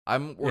it.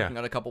 I'm working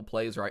on a couple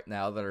plays right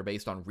now that are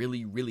based on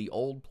really, really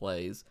old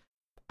plays.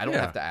 I don't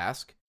have to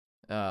ask.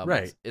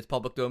 Right. It's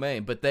public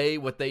domain. But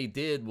what they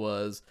did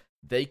was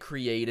they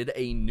created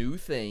a new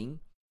thing,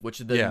 which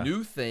the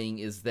new thing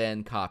is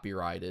then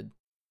copyrighted.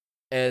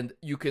 And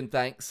you can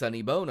thank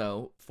Sonny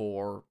Bono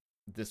for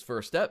this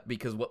first step,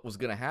 because what was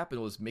going to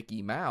happen was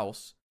Mickey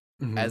Mouse,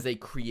 as a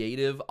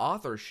creative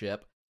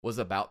authorship, was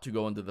about to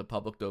go into the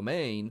public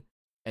domain,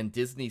 and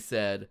Disney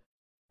said,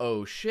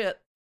 oh shit,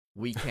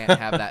 we can't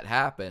have that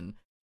happen.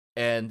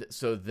 And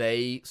so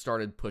they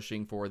started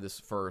pushing for this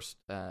first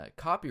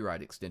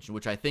copyright extension,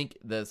 which I think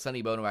the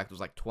Sonny Bono Act was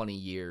like 20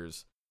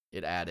 years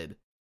it added.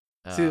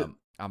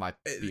 I might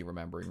be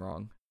remembering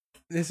wrong.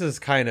 This is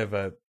kind of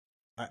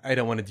I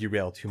don't want to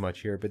derail too much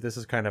here, but this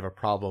is kind of a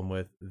problem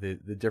with the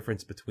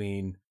difference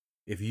between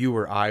if you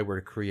or I were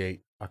to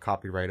create a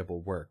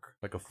copyrightable work,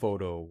 like a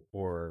photo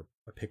or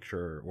a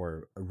picture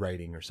or a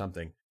writing or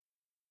something.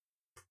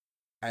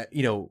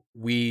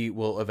 We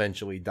will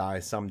eventually die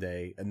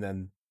someday, and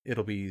then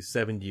it'll be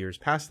 70 years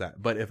past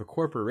that. But if a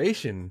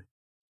corporation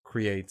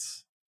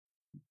creates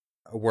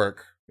a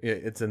work,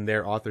 it's in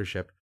their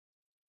authorship.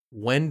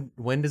 When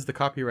does the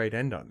copyright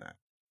end on that?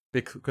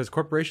 Because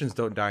corporations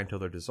don't die until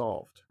they're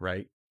dissolved,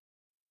 right?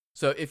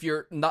 So if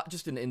you're not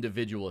just an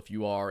individual, if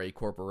you are a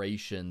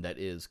corporation that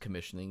is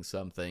commissioning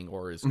something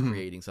or is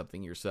creating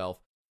something yourself,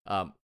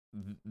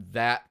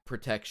 that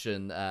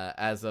protection,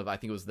 as of, I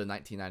think it was the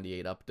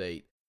 1998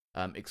 update,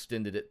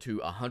 extended it to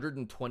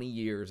 120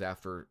 years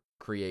after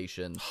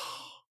creation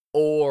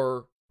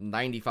or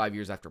 95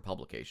 years after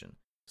publication.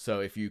 So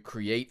if you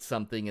create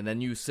something and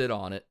then you sit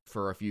on it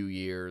for a few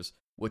years,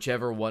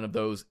 whichever one of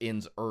those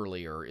ends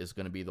earlier is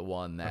going to be the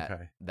one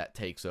that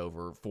takes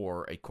over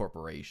for a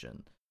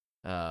corporation.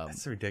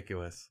 That's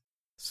ridiculous.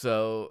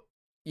 So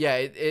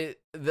yeah,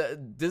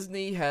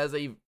 Disney has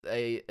an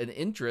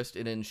interest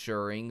in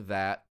ensuring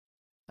that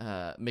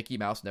Mickey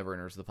Mouse never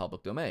enters the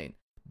public domain.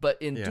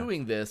 But in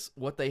doing this,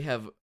 what they've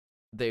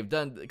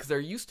done, because there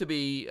used to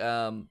be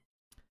prior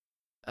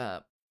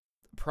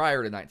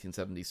to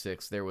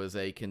 1976, there was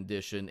a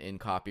condition in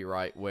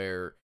copyright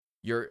where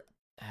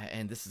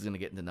and this is going to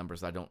get into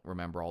numbers I don't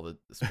remember all the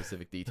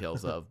specific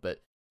details of, but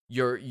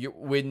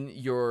when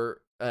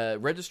your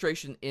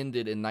registration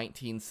ended in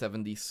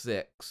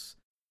 1976,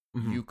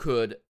 you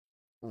could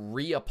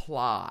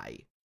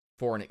reapply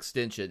for an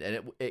extension,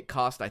 and it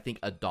cost, I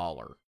think,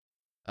 $1.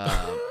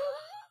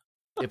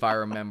 If I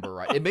remember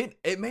right,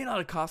 it may not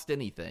have cost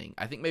anything.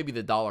 I think maybe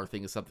the $1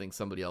 thing is something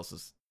somebody else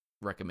has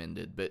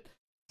recommended, but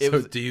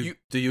do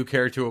you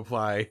care to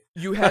apply?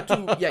 You had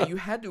to, you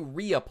had to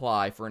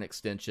reapply for an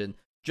extension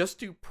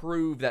just to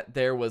prove that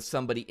there was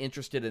somebody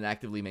interested in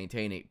actively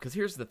maintaining it. Because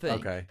here's the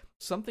thing.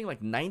 Something like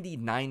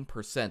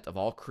 99% of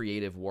all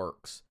creative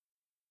works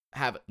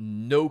have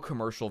no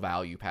commercial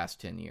value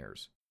past 10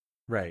 years.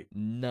 Right.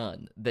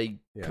 None. They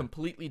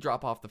completely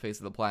drop off the face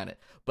of the planet.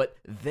 But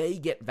they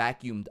get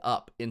vacuumed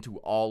up into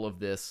all of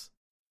this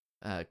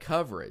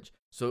coverage.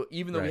 So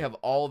even though we have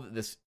all of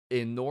this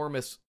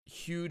enormous,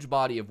 huge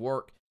body of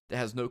work that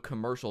has no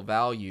commercial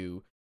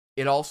value,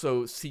 it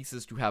also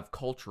ceases to have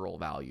cultural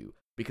value,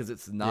 because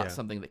it's not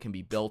something that can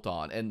be built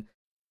on. And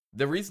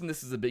the reason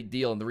this is a big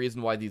deal, and the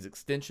reason why these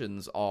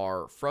extensions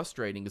are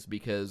frustrating, is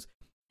because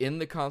in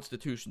the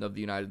Constitution of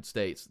the United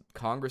States,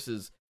 Congress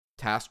is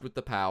tasked with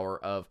the power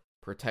of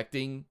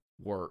protecting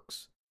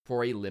works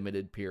for a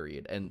limited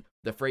period. And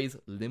the phrase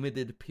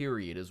limited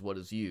period is what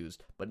is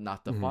used, but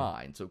not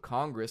defined. So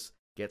Congress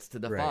gets to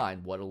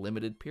define what a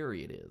limited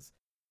period is.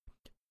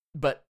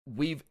 But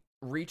we've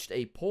reached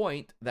a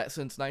point that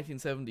since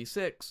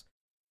 1976,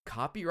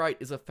 copyright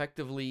is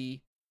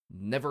effectively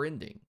never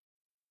ending.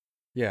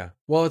 Yeah.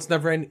 Well, it's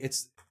never ending.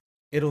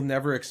 It'll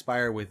never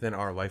expire within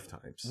our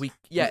lifetimes. We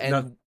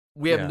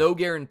have no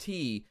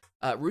guarantee.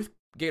 Ruth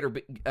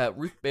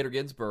Bader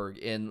Ginsburg,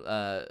 in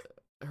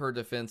her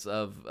defense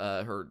of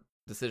her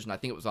decision, I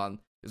think it was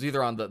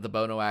either on the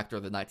Bono Act or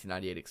the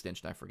 1998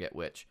 extension, I forget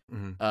which.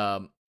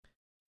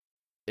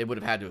 It would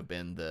have had to have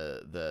been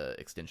the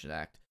Extension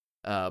Act.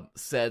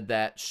 Said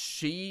that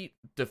she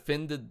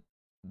defended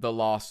the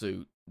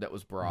lawsuit that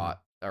was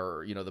brought,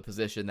 or the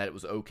position that it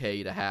was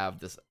okay to have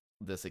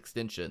this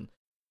extension,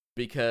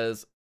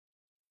 because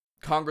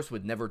Congress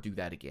would never do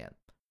that again.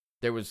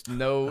 There was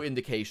no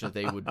indication that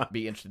they would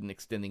be interested in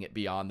extending it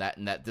beyond that,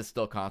 and that this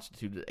still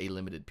constituted a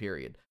limited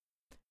period.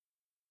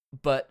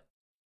 But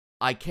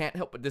I can't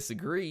help but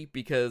disagree,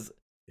 because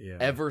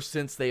ever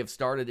since they have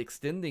started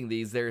extending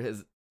these,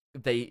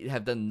 they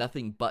have done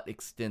nothing but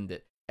extend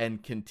it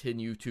and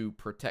continue to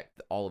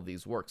protect all of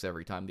these works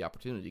every time the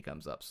opportunity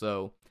comes up.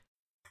 So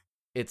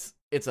it's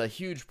a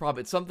huge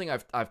problem. It's something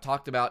I've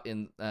talked about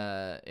in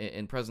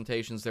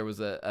presentations. There was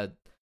a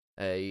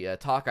a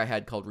talk I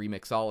had called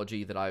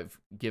Remixology that I've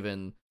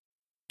given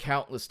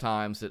countless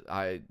times, that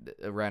I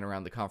ran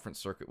around the conference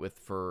circuit with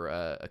for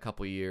a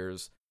couple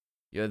years.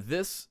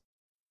 This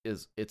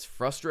it's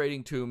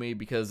frustrating to me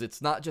because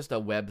it's not just a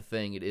web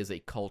thing, it is a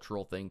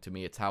cultural thing to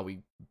me. It's how we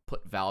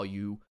put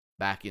value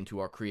back into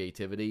our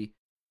creativity.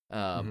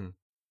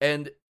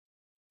 And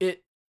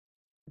it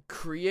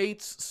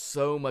creates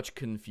so much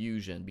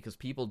confusion because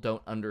people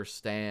don't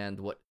understand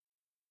what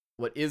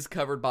is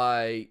covered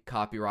by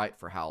copyright,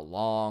 for how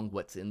long,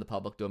 what's in the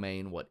public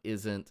domain, what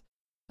isn't.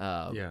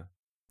 And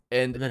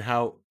And then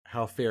how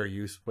fair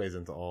use plays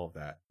into all of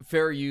that.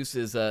 fair use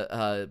is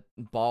a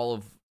ball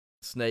of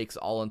snakes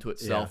all into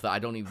itself that I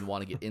don't even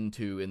want to get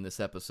into in this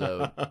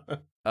episode.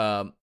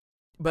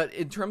 But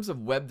in terms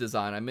of web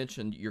design, I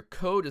mentioned your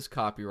code is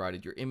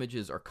copyrighted, your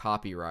images are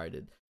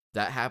copyrighted.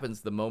 That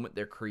happens the moment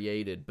they're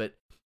created. But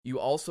you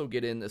also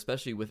get in,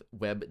 especially with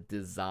web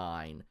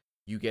design,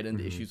 you get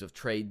into issues of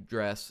trade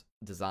dress,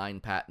 design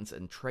patents,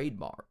 and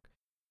trademark.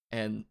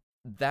 And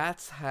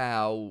that's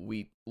how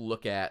we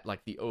look at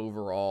like the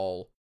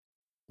overall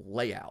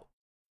layout,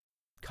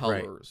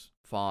 colors,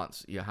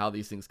 fonts, how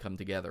these things come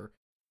together.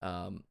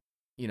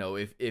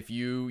 If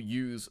you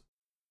use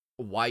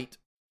white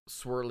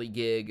swirly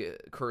gig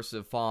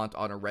cursive font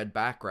on a red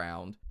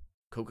background,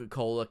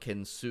 Coca-Cola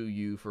can sue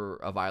you for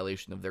a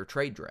violation of their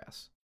trade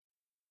dress.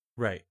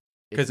 Right.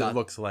 Because it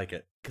looks like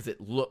it. Because it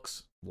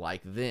looks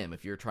like them.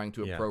 If you're trying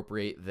to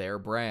appropriate their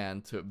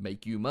brand to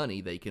make you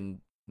money, they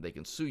can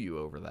sue you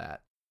over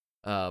that.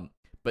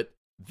 But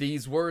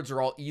these words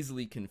are all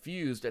easily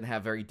confused and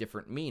have very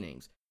different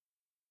meanings.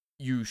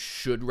 You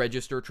should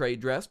register trade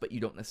dress, but you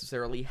don't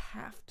necessarily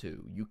have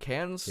to. You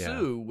can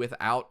sue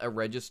without a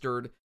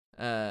registered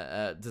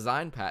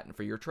design patent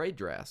for your trade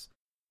dress.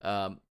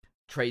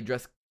 Trade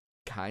dress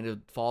kind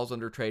of falls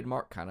under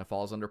trademark, kind of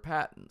falls under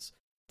patents.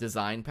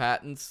 Design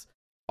patents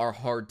are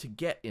hard to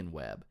get in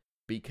web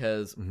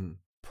because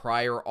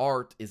prior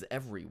art is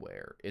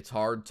everywhere. It's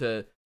hard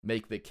to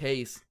make the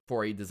case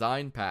for a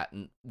design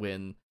patent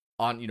when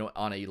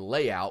on a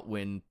layout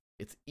when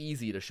it's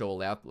easy to show a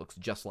layout that looks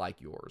just like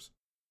yours.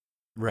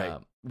 Right.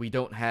 We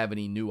don't have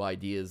any new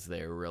ideas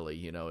there,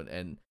 really,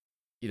 and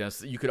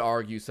so you could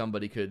argue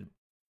somebody could,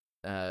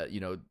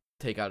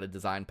 take out a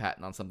design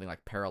patent on something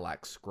like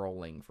parallax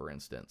scrolling, for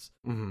instance.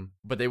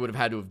 But they would have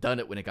had to have done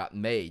it when it got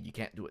made. You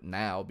can't do it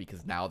now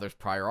because now there's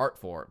prior art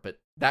for it. But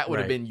that would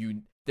have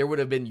been there would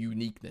have been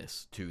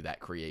uniqueness to that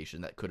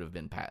creation that could have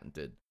been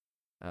patented.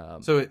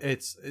 So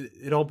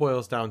it all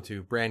boils down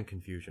to brand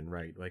confusion,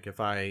 right? Like if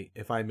I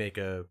make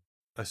a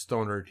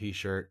stoner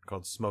t-shirt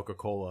called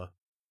Smoke-A-Cola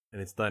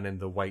and it's done in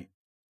the white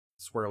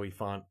swirly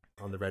font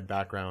on the red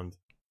background,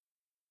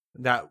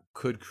 that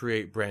could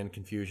create brand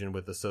confusion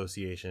with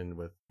association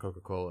with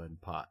Coca-Cola and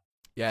pot.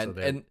 Yeah, so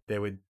and they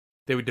would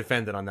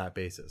defend it on that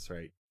basis,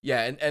 right?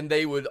 Yeah, and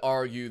they would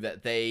argue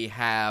that they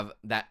have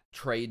that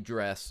trade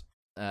dress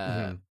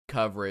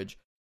coverage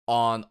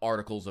on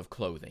articles of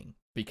clothing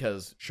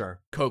because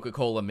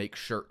Coca-Cola makes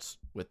shirts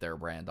with their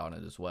brand on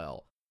it as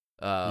well.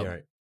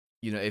 Right.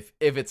 If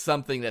it's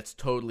something that's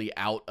totally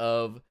out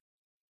of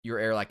your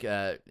area, like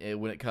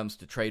when it comes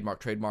to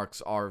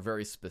trademarks are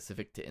very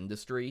specific to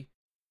industry.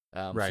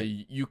 Right. So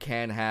you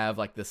can have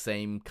like the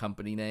same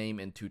company name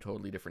in two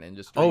totally different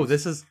industries. Oh,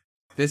 this is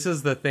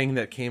the thing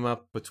that came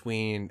up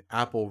between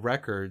Apple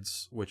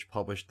Records, which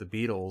published the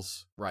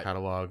Beatles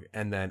catalog,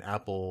 and then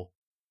Apple,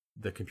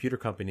 the computer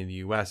company in the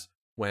US,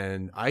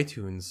 when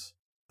iTunes,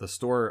 the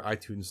store,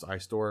 iTunes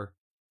iStore,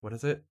 what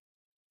is it?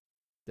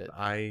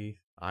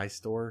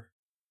 iStore?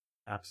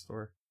 App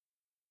Store?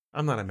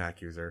 I'm not a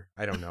Mac user.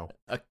 I don't know.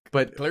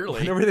 But clearly,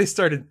 whenever they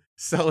started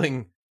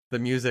selling the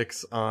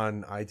musics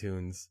on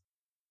iTunes,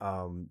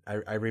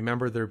 I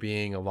remember there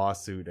being a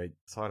lawsuit. I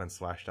saw it on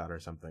Slashdot or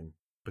something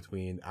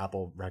between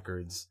Apple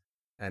Records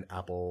and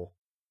Apple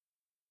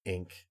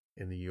Inc.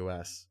 in the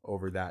US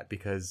over that,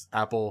 because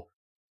Apple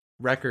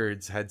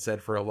Records had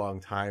said for a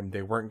long time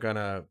they weren't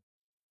gonna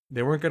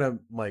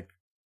like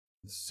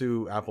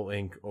sue Apple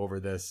Inc. over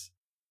this,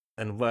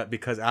 and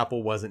because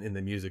Apple wasn't in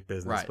the music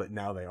business, but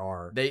now they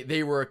are.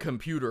 They were a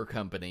computer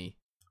company.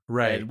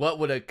 Right. And what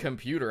would a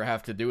computer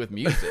have to do with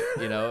music?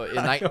 In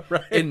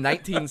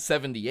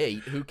 1978,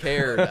 who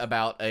cared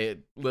about a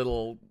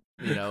little,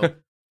 bloop,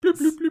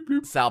 bloop,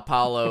 bloop. Sao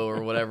Paulo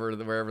or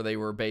wherever they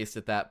were based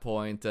at that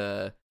point.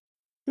 Did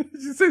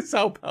you say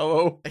Sao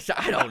Paulo?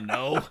 I don't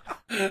know.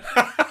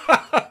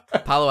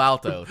 Palo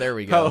Alto. There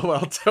we go. Palo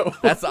Alto.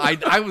 That's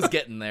I was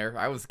getting there.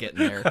 That's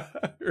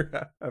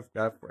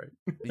right.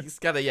 You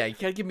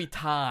gotta give me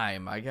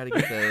time. I gotta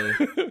get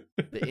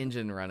the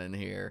engine running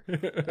here.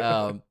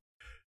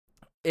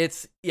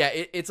 It's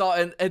all,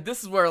 and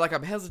this is where like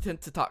I'm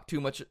hesitant to talk too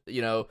much,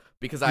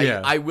 because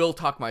I will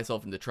talk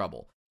myself into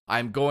trouble.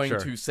 I'm going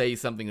to say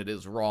something that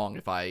is wrong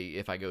if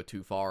I go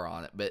too far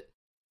on it. But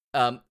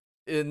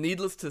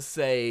needless to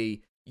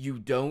say, you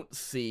don't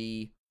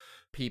see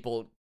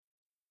people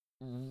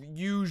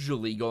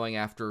usually going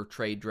after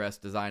trade dress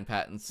design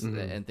patents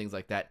and things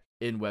like that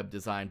in web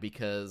design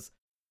because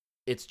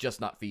it's just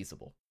not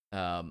feasible.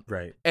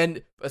 Right.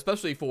 And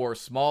especially for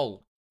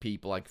small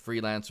people like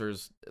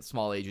freelancers,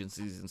 small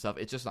agencies and stuff,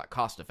 it's just not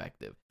cost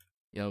effective.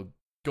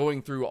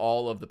 Going through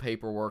all of the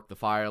paperwork, the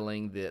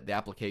filing, the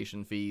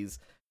application fees,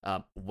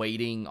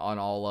 waiting on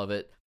all of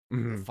it,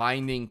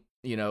 finding,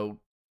 doing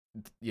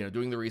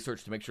the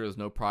research to make sure there's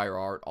no prior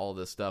art, all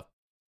this stuff.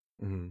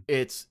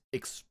 It's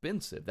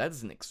expensive. That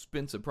is an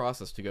expensive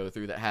process to go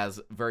through that has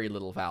very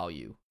little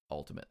value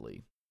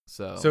ultimately.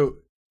 So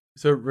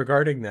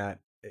regarding that,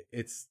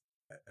 it's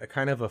a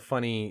kind of a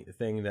funny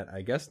thing that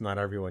I guess not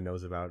everyone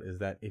knows about is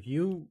that if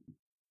you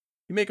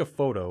make a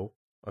photo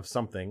of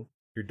something,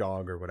 your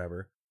dog or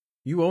whatever,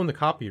 you own the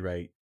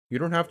copyright. You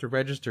don't have to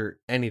register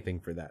anything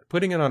for that.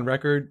 Putting it on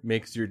record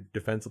makes your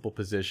defensible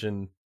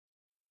position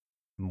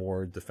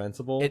more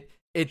defensible.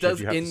 It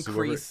does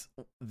increase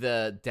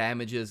the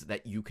damages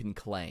that you can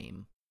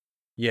claim.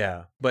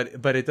 Yeah,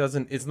 but it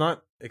doesn't. It's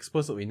not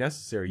explicitly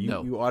necessary.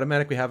 You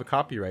automatically have a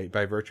copyright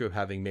by virtue of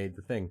having made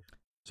the thing.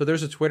 So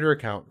there's a Twitter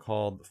account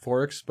called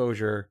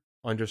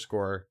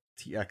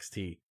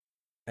forexposure_txt,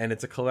 and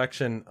it's a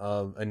collection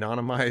of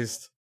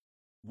anonymized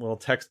little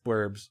text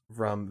blurbs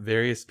from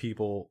various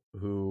people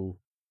who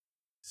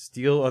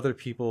steal other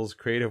people's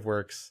creative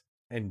works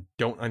and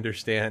don't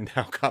understand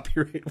how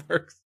copyright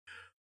works.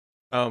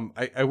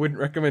 I wouldn't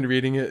recommend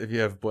reading it if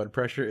you have blood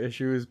pressure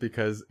issues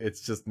because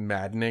it's just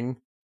maddening,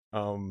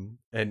 and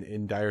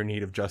in dire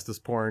need of justice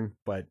porn.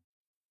 But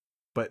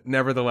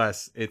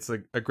nevertheless, it's a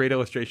great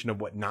illustration of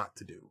what not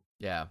to do.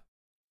 Yeah,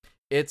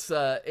 it's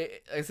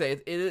like I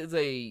say,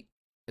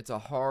 it's a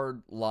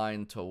hard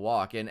line to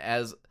walk, and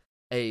as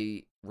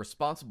a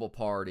responsible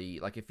party,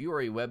 like if you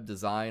are a web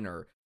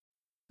designer,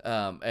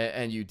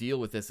 and you deal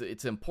with this,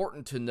 it's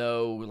important to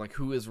know like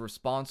who is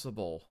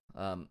responsible,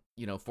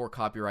 for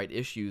copyright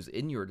issues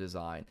in your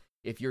design.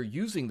 If you're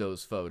using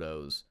those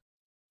photos,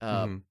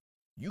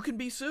 you can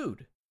be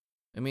sued.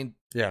 I mean,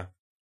 yeah.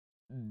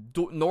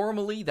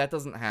 Normally that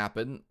doesn't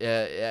happen.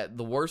 The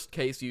worst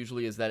case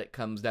usually is that it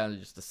comes down to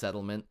just a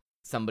settlement.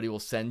 Somebody will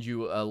send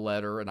you a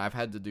letter, and I've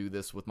had to do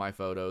this with my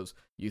photos.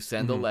 You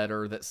send a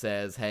letter that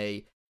says,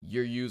 hey,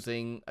 you're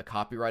using a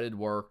copyrighted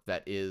work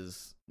that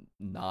is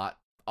not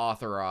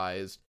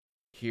authorized.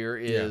 Here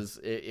is,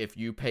 if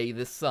you pay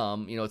this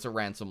sum, it's a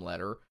ransom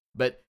letter,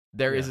 but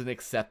there is an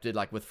accepted,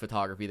 like with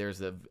photography,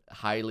 there's a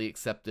highly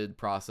accepted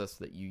process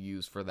that you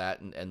use for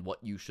that and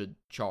what you should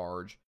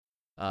charge.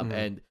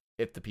 And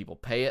if the people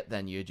pay it,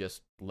 then you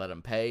just let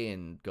them pay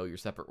and go your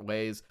separate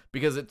ways,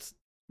 because it's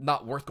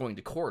not worth going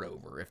to court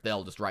over if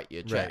they'll just write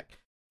you a check,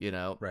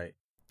 Right.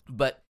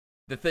 But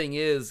the thing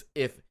is,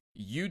 if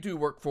you do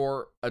work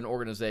for an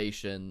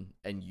organization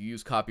and you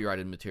use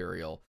copyrighted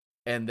material,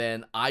 and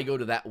then I go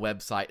to that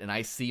website and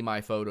I see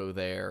my photo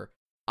there,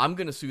 I'm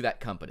going to sue that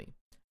company.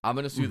 I'm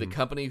going to sue the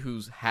company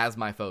who has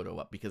my photo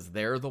up because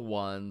they're the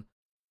one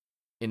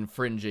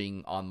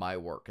infringing on my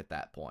work at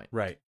that point.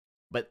 Right.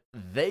 But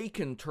they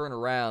can turn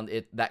around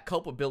that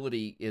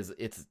culpability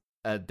it's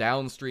a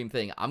downstream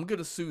thing. I'm going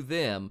to sue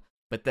them,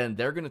 but then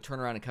they're going to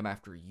turn around and come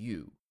after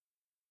you.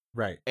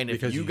 Right. And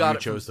because if you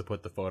chose to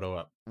put the photo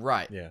up.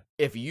 Right. Yeah.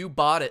 If you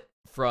bought it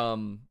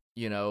from,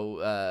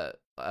 a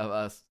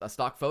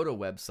stock photo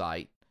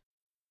website,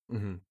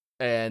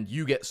 and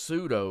you get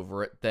sued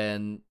over it,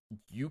 then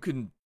you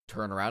can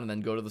turn around and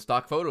then go to the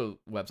stock photo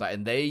website,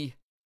 and they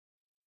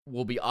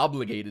will be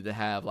obligated to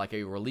have like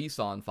a release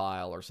on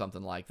file or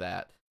something like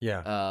that.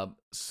 Yeah.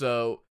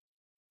 So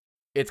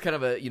it's kind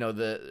of a,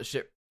 the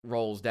shit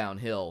rolls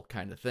downhill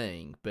kind of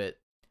thing. But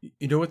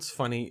what's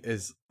funny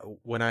is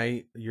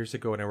years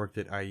ago when I worked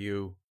at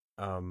IU,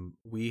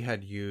 we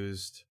had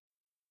used,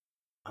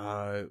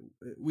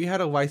 we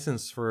had a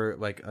license for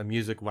like a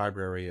music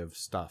library of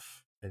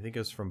stuff. I think it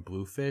was from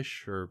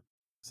Bluefish or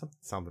something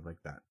sounded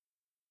like that.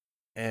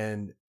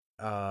 And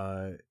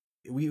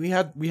we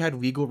had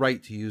legal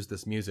right to use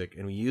this music,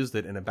 and we used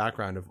it in a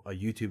background of a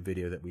YouTube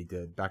video that we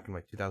did back in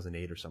like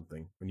 2008 or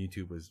something when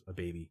YouTube was a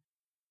baby.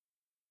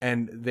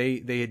 And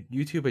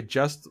YouTube had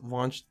just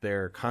launched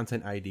their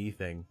Content ID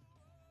thing,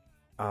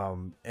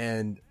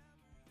 and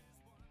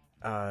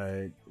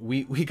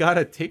we got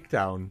a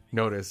takedown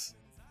notice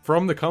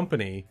from the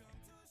company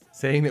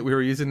saying that we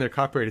were using their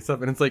copyrighted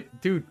stuff, and it's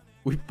like, dude,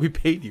 we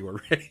paid you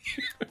already.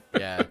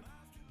 Yeah.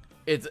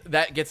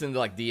 That gets into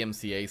like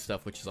DMCA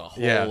stuff, which is a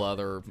whole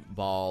other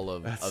ball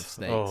of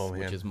snakes,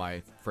 which is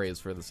my phrase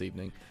for this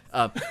evening.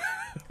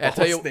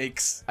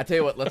 Snakes. I tell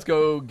you what, let's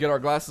go get our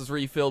glasses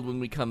refilled. When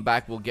we come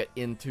back, we'll get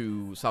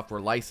into software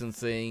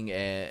licensing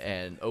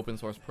and open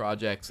source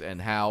projects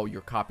and how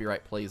your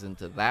copyright plays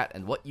into that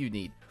and what you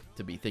need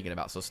to be thinking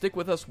about. So stick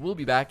with us. We'll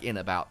be back in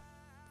about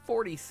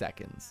 40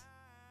 seconds.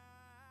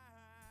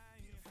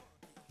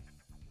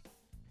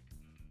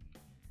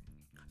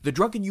 The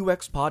Drunken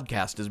UX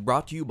podcast is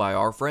brought to you by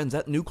our friends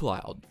at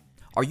NewCloud.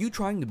 Are you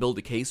trying to build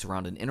a case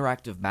around an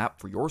interactive map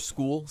for your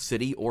school,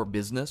 city, or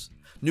business?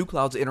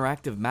 NewCloud's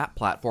interactive map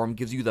platform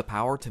gives you the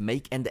power to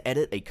make and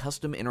edit a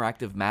custom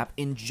interactive map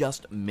in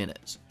just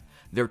minutes.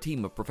 Their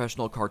team of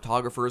professional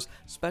cartographers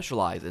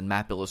specialize in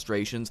map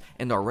illustrations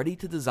and are ready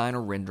to design a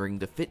rendering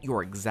to fit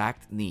your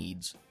exact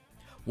needs.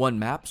 One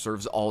map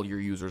serves all your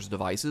users'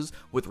 devices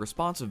with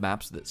responsive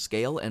maps that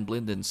scale and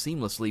blend in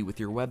seamlessly with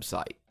your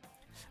website.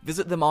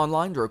 Visit them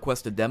online to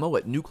request a demo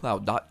at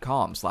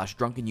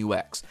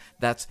nucloud.com/drunkenux.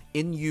 That's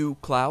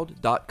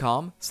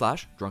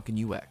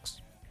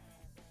nucloud.com/drunkenux.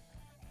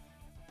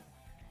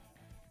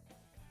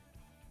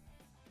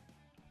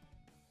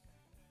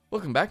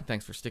 Welcome back, and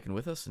thanks for sticking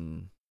with us.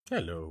 And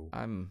Hello.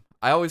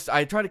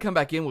 I try to come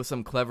back in with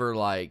some clever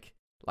like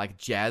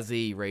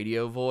jazzy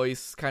radio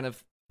voice kind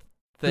of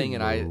thing,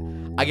 and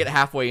I get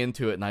halfway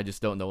into it and I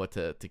just don't know what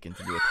to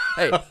continue with.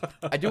 Hey,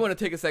 I do want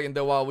to take a second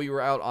though. While we were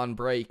out on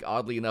break,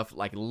 oddly enough,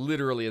 like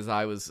literally as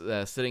I was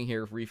sitting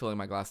here refilling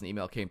my glass, an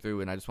email came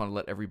through, and I just want to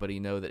let everybody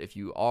know that if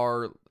you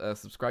are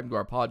subscribing to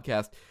our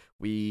podcast,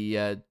 we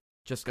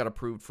just got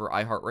approved for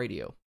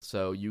iHeartRadio,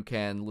 so you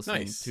can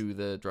listen to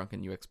the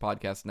Drunken UX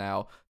podcast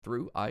now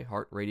through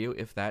iHeartRadio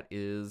if that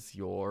is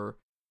your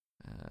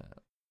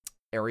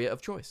area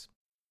of choice.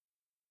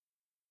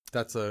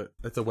 That's a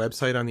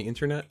website on the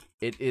internet?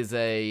 It is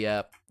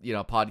a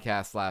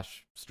podcast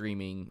 /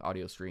 streaming,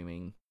 audio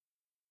streaming.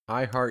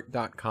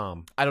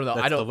 iHeart.com. I don't know.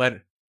 That's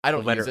I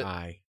don't use it.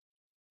 I.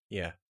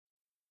 Yeah.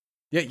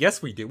 Yeah,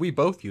 yes we do. We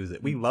both use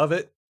it. We love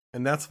it,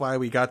 and that's why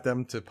we got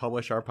them to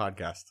publish our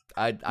podcast.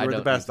 We're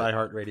the best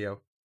iHeartRadio.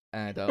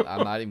 I'm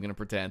not even gonna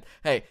pretend.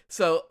 Hey,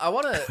 so I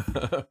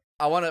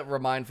wanna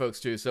remind folks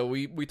too. So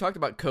we talked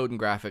about code and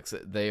graphics.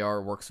 They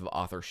are works of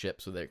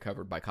authorship, so they're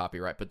covered by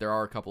copyright. But there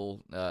are a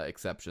couple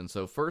exceptions.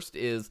 So first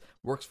is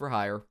works for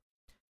hire.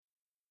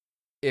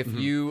 If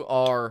you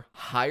are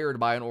hired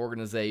by an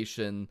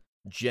organization,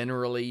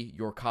 generally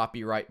your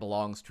copyright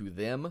belongs to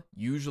them.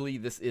 Usually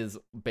this is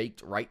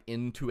baked right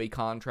into a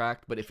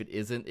contract, but if it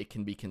isn't, it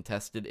can be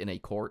contested in a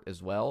court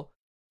as well.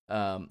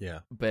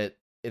 But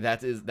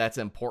that's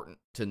important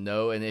to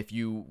know, and if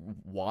you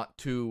want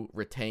to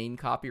retain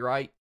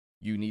copyright,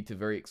 you need to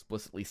very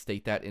explicitly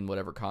state that in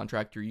whatever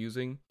contract you're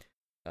using,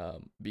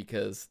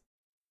 because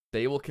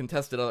they will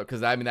contest it.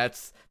 Because I mean,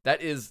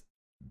 that is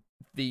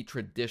the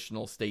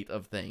traditional state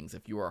of things.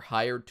 If you are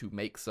hired to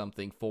make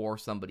something for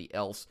somebody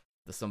else,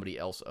 somebody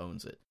else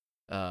owns it.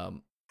 At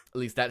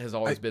least that has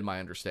always been my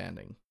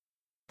understanding.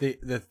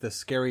 The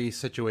scary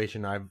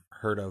situation I've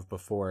heard of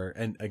before,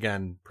 and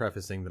again,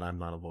 prefacing that I'm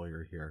not a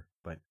lawyer here,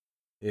 but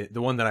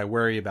the one that I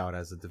worry about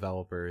as a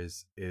developer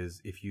is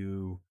if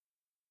you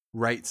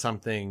write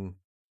something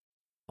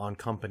on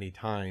company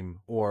time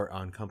or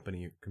on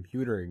company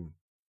computering,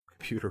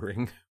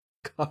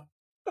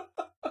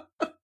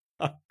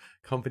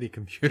 company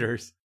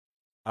computers,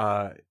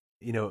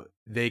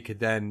 they could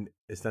then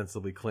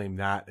ostensibly claim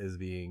that as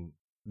being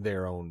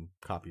their own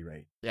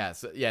copyright. Yeah.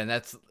 So and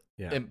that's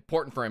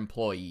important for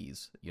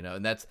employees,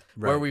 and that's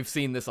where we've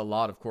seen this a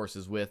lot, of course,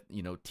 is with,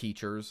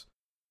 teachers.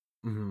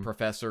 Mm-hmm.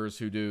 Professors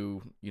who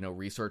do,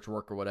 research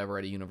work or whatever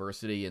at a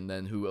university, and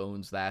then who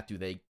owns that? Do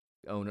they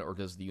own it, or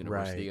does the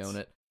university own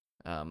it?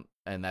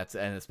 And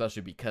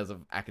especially because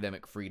of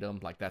academic freedom,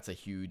 like that's a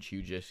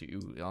huge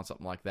issue on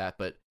something like that.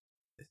 But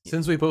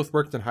since we both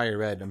worked in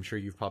higher ed, I'm sure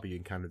you've probably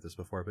encountered this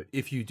before. But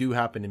if you do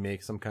happen to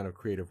make some kind of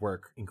creative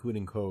work,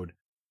 including code,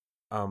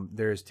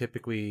 there's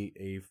typically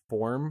a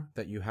form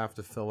that you have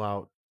to fill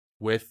out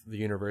with the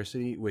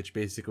university, which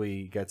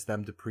basically gets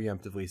them to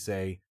preemptively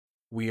say,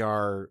 we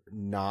are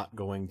not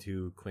going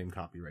to claim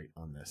copyright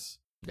on this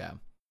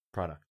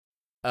product.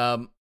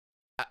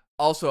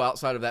 Also,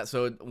 outside of that,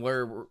 so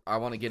where I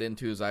want to get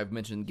into is I've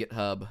mentioned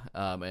GitHub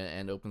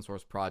and open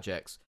source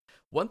projects.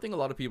 One thing a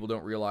lot of people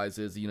don't realize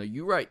is,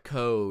 you write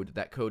code,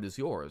 that code is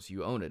yours.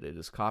 You own it. It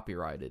is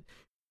copyrighted.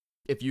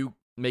 If you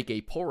make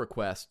a pull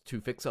request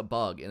to fix a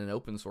bug in an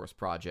open source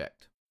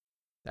project,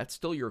 that's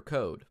still your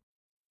code.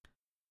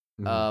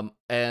 Mm-hmm.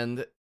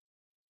 And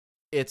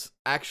it's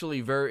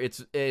actually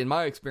in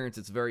my experience,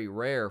 it's very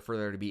rare for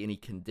there to be any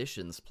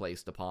conditions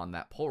placed upon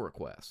that pull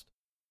request.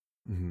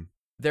 Mm-hmm.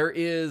 There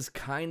is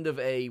kind of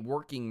a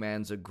working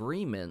man's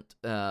agreement,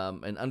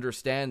 an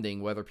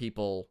understanding, whether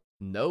people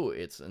know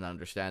it's an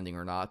understanding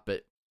or not.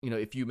 But,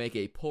 if you make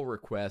a pull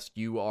request,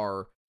 you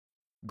are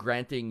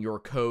granting your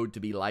code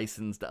to be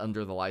licensed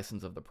under the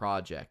license of the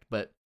project.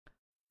 But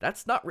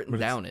that's not written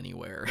down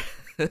anywhere.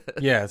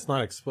 Yeah, it's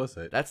not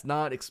explicit. That's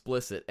not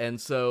explicit.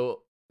 And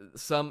so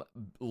some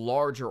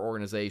larger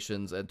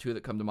organizations, and two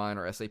that come to mind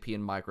are SAP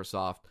and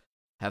Microsoft,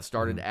 have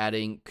started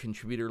adding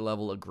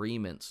contributor-level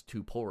agreements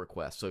to pull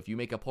requests. So if you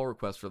make a pull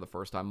request for the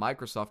first time,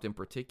 Microsoft in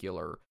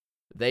particular,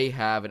 they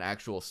have an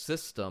actual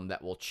system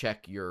that will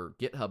check your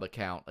GitHub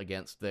account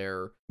against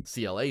their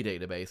CLA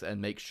database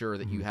and make sure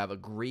that you have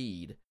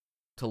agreed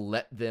to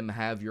let them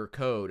have your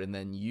code and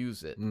then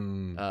use it.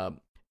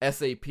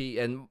 SAP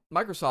and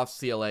Microsoft's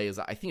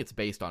CLA I think it's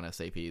based on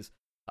SAP's.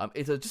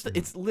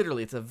 It's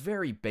literally a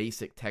very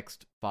basic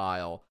text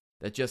file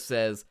that just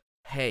says,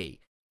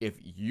 hey, if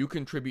you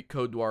contribute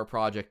code to our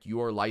project,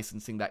 you are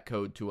licensing that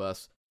code to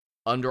us.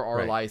 Under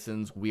our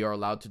license, we are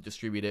allowed to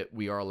distribute it.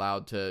 We are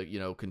allowed to,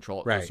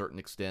 control it to a certain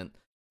extent.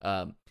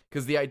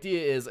 Because the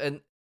idea is,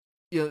 and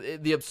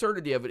the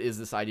absurdity of it is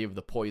this idea of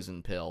the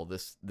poison pill,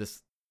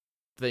 this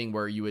thing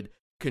where you would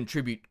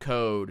contribute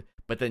code,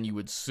 but then you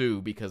would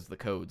sue because the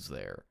code's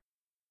there.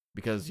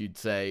 Because you'd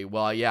say,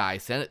 well, yeah, I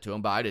sent it to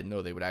them, but I didn't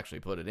know they would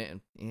actually put it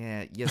in.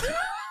 Yeah,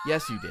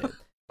 yes, you did.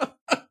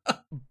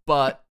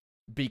 But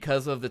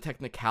because of the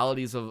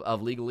technicalities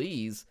of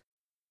legalese,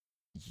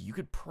 you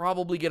could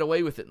probably get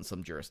away with it in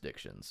some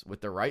jurisdictions with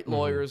the right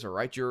lawyers or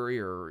right jury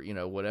or,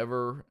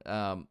 whatever.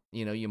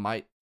 You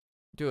might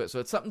do it.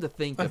 So it's something to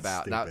think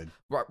about. Stupid.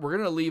 Now, we're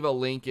going to leave a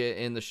link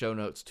in the show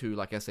notes to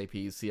like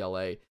SAP's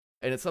CLA.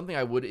 And it's something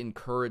I would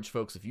encourage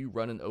folks, if you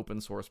run an open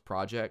source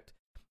project,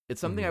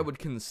 it's something I would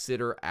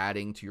consider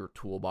adding to your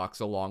toolbox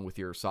along with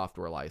your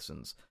software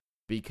license,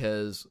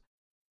 because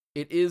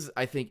it is,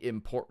 I think,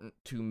 important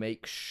to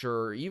make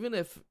sure, even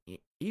if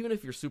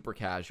you're super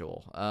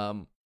casual,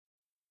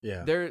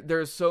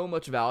 there's so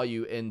much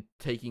value in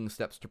taking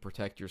steps to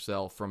protect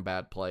yourself from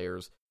bad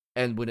players,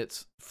 and when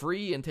it's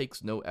free and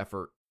takes no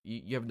effort,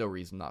 you have no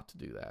reason not to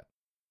do that.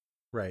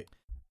 Right.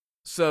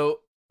 So,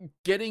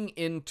 getting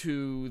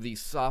into the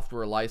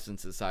software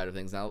licenses side of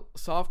things. Now,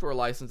 software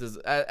licenses,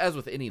 as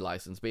with any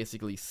license,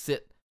 basically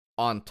sit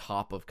on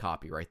top of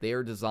copyright. They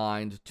are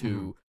designed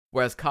to,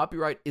 whereas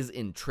copyright is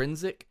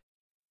intrinsic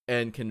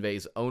and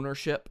conveys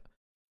ownership,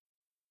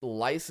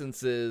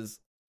 licenses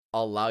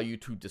allow you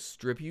to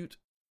distribute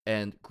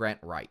and grant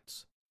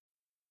rights.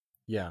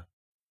 Yeah.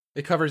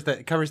 It covers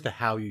the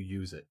how you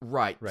use it.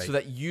 Right. So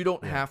that you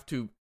don't have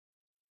to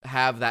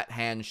have that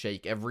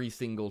handshake every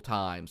single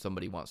time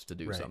somebody wants to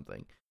do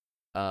something.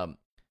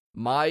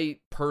 My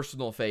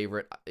personal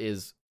favorite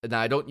is, and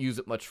I don't use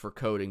it much for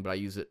coding, but I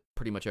use it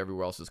pretty much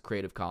everywhere else, is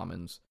Creative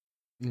Commons.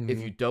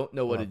 If you don't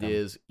know what it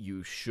is,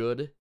 you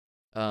should.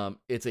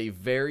 It's a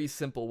very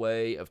simple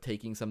way of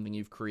taking something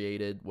you've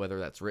created, whether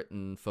that's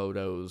written,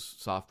 photos,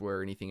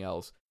 software, anything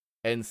else,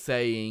 and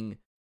saying,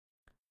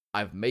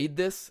 I've made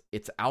this,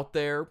 it's out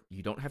there,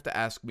 you don't have to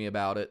ask me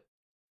about it.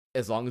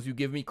 As long as you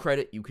give me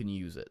credit, you can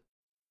use it.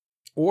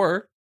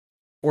 Or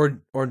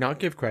not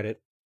give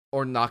credit.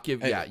 Or not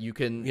give, you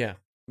can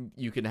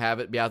have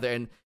it be out there,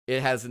 and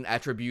it has an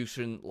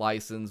attribution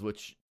license,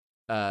 which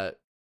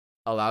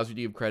allows you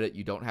to give credit.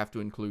 You don't have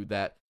to include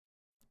that.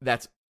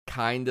 That's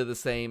kind of the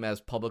same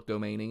as public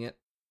domaining it.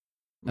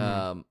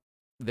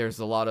 There's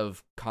a lot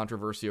of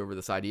controversy over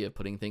this idea of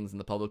putting things in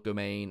the public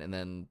domain and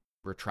then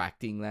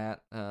retracting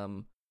that.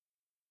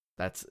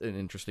 That's an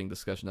interesting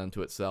discussion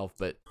unto itself,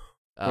 but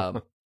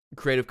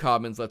Creative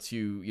Commons lets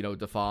you,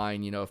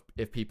 define,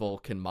 if people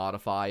can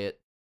modify it,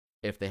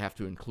 if they have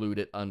to include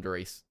it under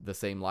the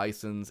same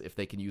license, if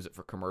they can use it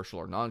for commercial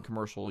or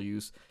non-commercial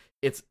use.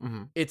 It's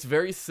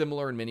very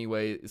similar in many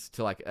ways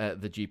to like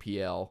the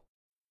GPL,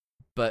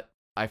 but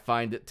I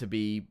find it to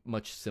be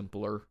much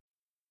simpler.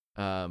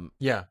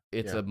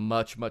 It's a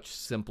much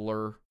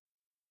simpler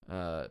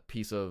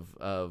piece of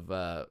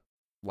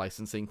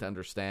licensing to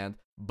understand,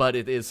 but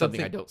it is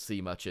something I don't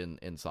see much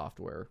in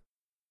software.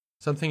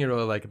 Something I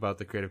really like about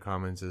the Creative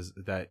Commons is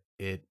that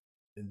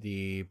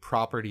the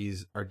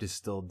properties are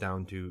distilled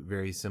down to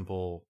very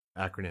simple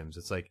acronyms.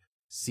 It's like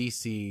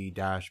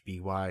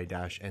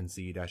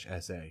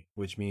CC-BY-NC-SA,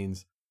 which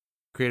means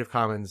Creative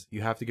Commons,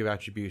 you have to give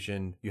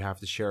attribution, you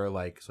have to share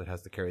alike, so it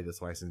has to carry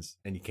this license,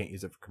 and you can't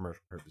use it for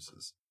commercial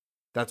purposes.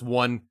 That's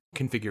one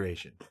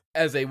configuration.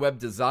 As a web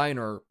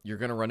designer, you're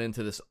going to run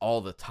into this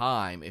all the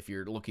time if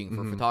you're looking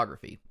for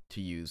photography to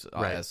use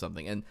as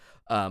something. And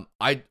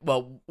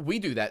we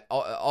do that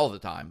all the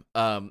time.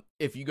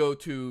 If you go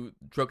to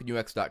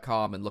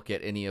DrokenUX.com and look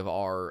at any of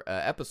our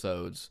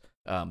episodes,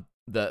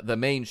 the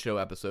main show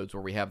episodes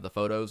where we have the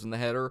photos in the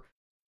header,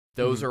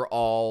 those are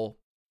all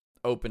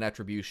open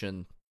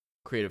attribution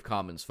Creative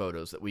Commons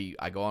photos that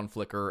I go on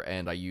Flickr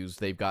and I use.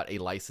 They've got a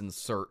license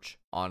search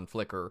on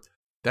Flickr.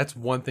 That's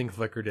one thing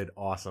Flickr did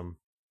awesome.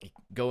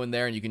 Go in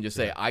there and you can just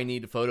say, I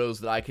need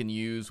photos that I can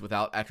use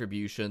without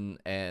attribution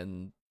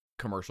and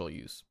commercial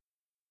use.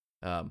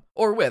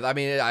 Or with,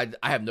 I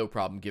have no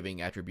problem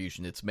giving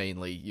attribution. It's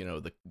mainly,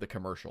 the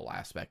commercial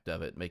aspect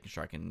of it, making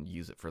sure I can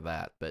use it for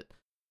that. But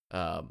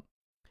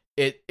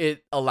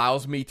it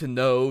allows me to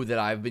know that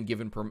I've been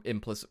given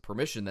implicit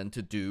permission then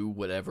to do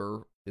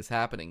whatever is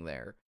happening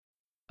there.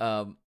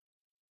 Now,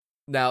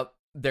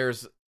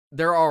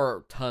 there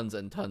are tons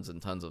and tons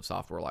and tons of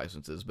software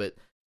licenses, but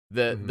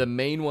the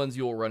main ones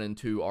you'll run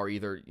into are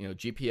either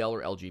GPL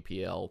or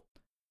LGPL,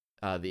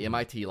 the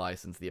MIT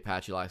license, the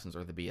Apache license,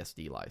 or the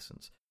BSD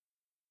license.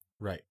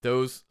 Right.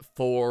 Those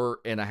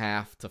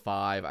 4.5 to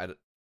 5,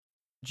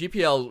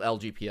 GPL,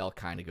 LGPL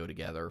kind of go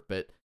together,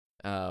 but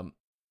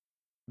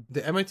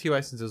the MIT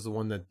license is the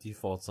one that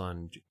defaults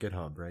on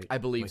GitHub, right? I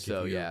believe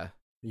so. Yeah.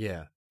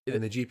 Yeah.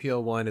 And the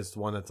GPL one is the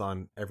one that's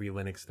on every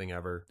Linux thing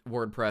ever.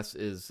 WordPress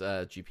is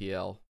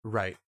GPL.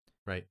 Right.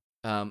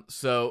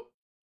 So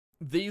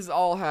these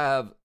all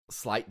have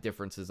slight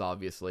differences,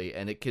 obviously,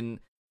 and it can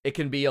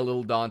be a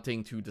little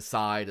daunting to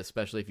decide,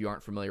 especially if you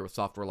aren't familiar with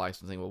software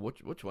licensing. Well,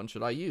 which one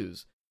should I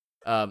use?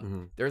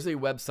 There's a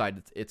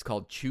website. It's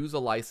called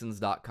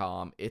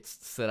ChooseAlicense.com. It's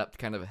set up to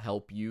kind of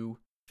help you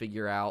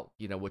figure out,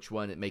 which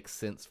one it makes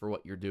sense for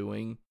what you're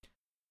doing.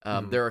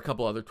 There are a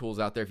couple other tools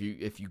out there.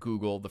 If you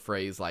Google the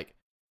phrase like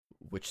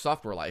which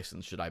software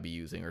license should I be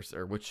using,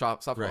 or which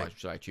software Right. license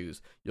should I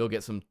choose? You'll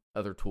get some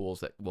other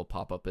tools that will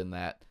pop up in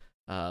that.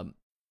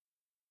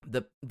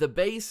 The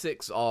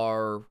basics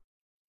are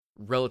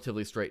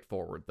relatively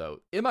straightforward, though.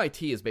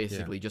 MIT is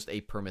basically just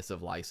a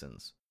permissive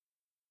license.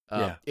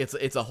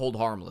 It's a hold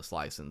harmless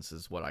license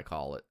is what I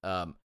call it.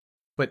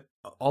 But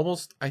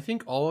I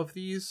think all of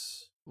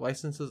these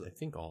licenses,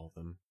 all of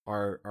them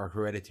are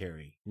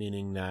hereditary,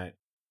 meaning that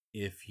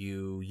if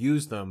you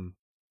use them,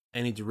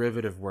 any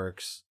derivative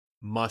works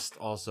must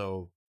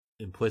also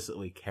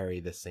implicitly carry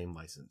the same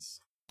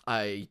license.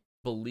 I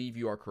believe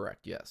you are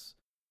correct, yes.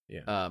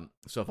 Yeah.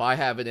 So if I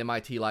have an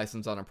MIT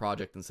license on a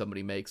project and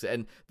somebody makes it,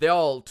 and they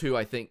all too,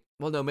 I think,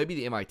 well, no, maybe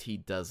the MIT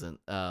doesn't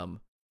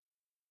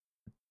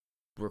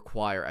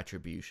require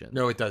attribution.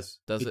 No, it does.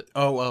 Does it?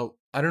 Oh, well,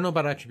 I don't know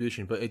about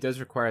attribution, but it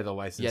does require the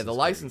license. Yeah, the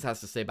license has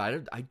to say,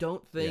 but I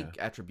don't think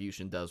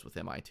attribution does with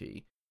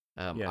MIT.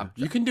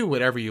 You can do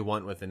whatever you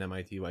want with an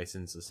MIT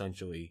license,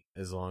 essentially,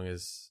 as long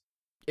as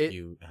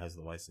you has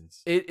the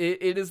license. It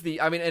is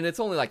and it's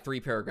only like 3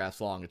 paragraphs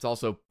long. It's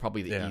also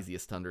probably the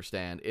easiest to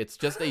understand. It's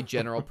just a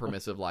general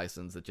permissive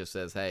license that just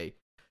says, hey,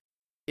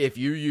 if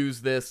you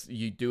use this,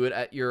 you do it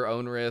at your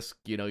own risk.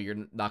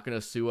 You're not going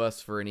to sue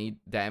us for any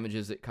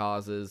damages it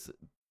causes.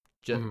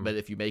 But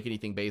if you make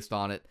anything based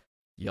on it,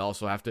 you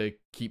also have to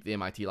keep the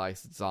MIT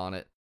license on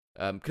it.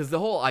 Because the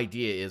whole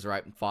idea is,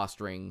 right,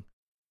 fostering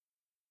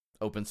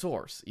open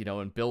source,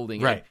 and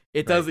building right.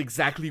 It does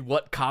exactly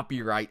what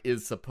copyright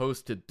is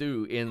supposed to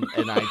do in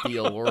an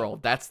ideal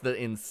world. That's the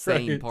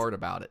insane part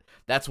about it.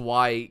 That's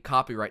why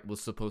copyright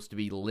was supposed to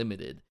be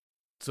limited,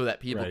 so that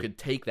people could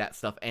take that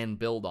stuff and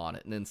build on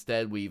it. And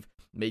instead, we've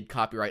made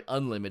copyright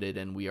unlimited,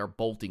 and we are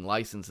bolting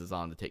licenses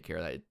on to take care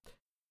of that.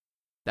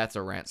 That's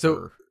a rant.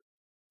 So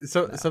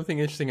something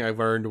interesting I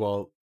learned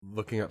while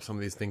looking up some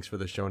of these things for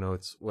the show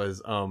notes was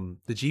the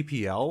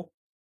GPL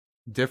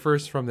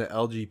differs from the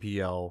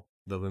LGPL,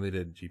 the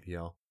limited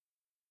GPL,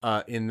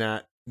 in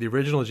that the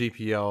original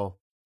GPL,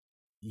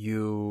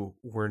 you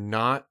were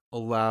not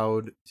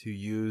allowed to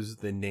use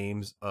the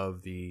names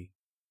of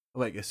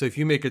so if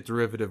you make a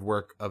derivative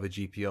work of a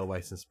GPL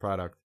licensed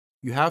product,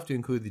 you have to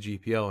include the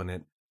GPL in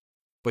it,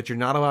 but you're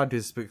not allowed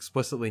to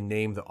explicitly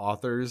name the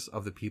authors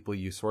of the people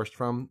you sourced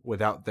from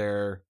without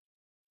their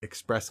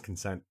express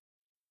consent.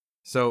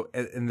 So,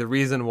 and the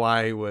reason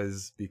why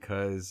was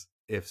because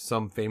if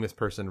some famous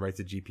person writes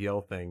a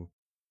GPL thing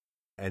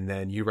and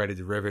then you write a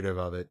derivative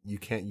of it, you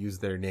can't use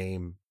their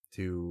name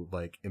to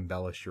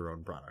embellish your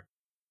own product.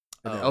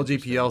 And the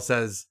LGPL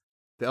says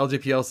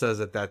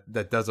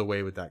that does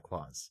away with that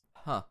clause.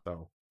 Huh.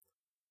 So,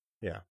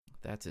 yeah.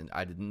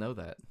 I didn't know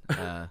that.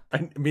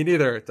 Me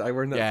neither. I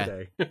learned that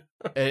today.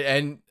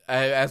 and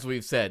as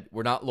we've said,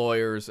 we're not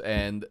lawyers,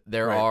 and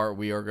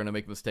we are going to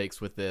make mistakes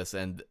with this.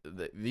 And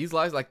these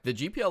licenses, like the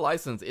GPL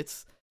license,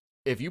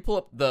 if you pull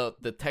up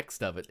the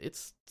text of it,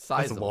 it's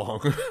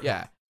sizable. That's long.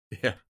 Yeah.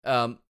 Yeah.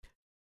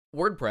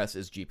 WordPress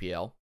is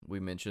GPL.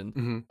 We mentioned.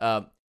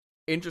 Mm-hmm.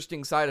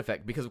 Interesting side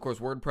effect, because of course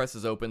WordPress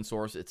is open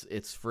source.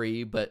 It's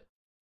free, but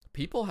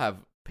people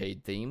have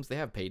paid themes. They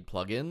have paid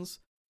plugins.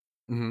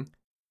 Mm-hmm.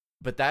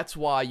 But that's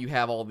why you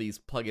have all these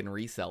plugin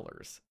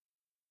resellers.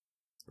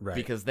 Right.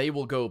 Because they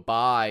will go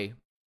buy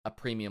a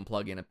premium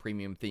plugin, a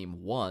premium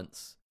theme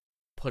once,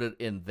 put it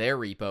in their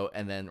repo,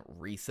 and then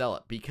resell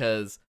it.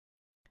 Because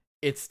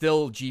it's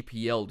still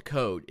GPL'd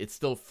code. It's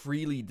still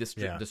freely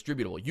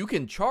distributable. You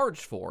can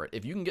charge for it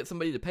if you can get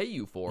somebody to pay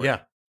you for it.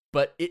 Yeah.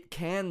 But it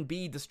can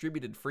be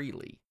distributed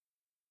freely.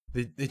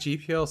 The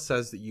GPL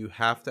says that you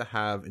have to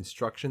have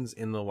instructions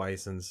in the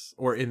license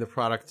or in the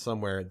product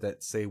somewhere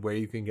that say where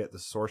you can get the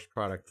source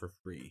product for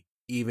free,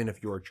 even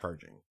if you're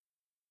charging.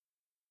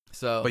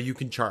 But you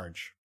can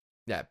charge.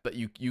 Yeah, but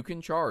you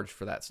can charge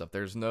for that stuff.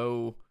 There's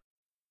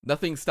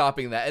nothing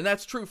stopping that. And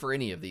that's true for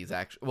any of these,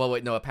 actually. Well,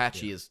 wait, no,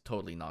 Apache is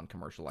totally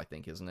non-commercial, I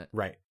think, isn't it?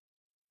 Right.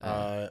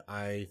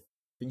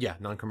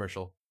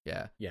 Non-commercial.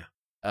 Yeah. Yeah.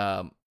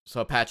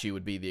 So Apache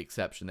would be the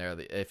exception there.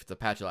 If it's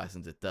Apache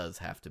license, it does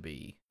have to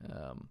be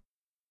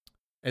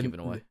given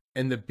away.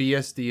 And the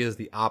BSD is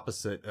the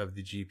opposite of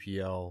the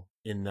GPL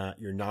in that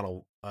you're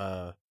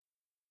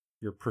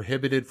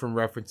prohibited from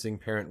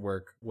referencing parent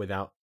work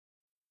without.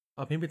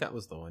 Oh, maybe that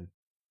was the one.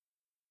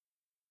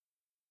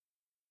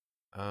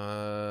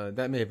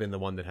 That may have been the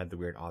one that had the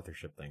weird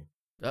authorship thing.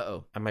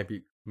 Uh-oh. I may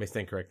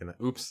stand corrected in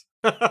that. Oops.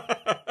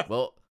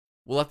 Well,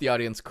 we'll let the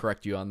audience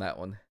correct you on that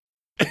one.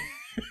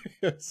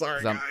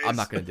 Sorry, I'm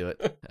not going to do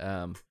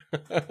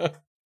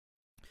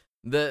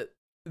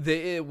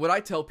it. What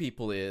I tell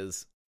people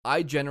is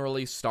I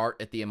generally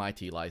start at the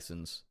MIT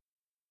license,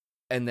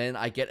 and then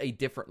I get a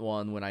different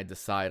one when I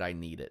decide I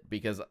need it.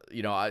 Because,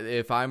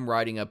 if I'm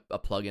writing a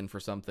plugin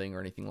for something or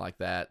anything like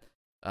that,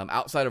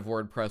 outside of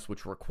WordPress,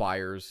 which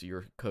requires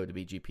your code to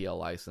be GPL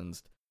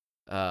licensed,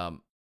 I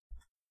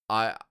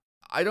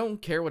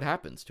don't care what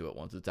happens to it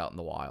once it's out in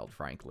the wild,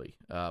 frankly.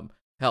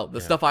 Hell,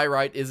 the stuff I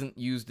write isn't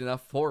used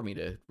enough for me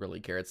to really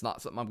care. It's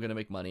not something I'm going to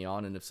make money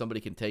on, and if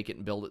somebody can take it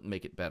and build it and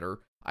make it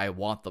better, I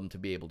want them to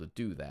be able to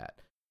do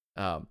that.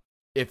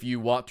 If you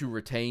want to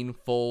retain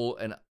full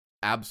and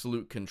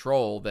absolute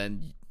control,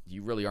 then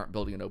you really aren't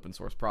building an open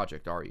source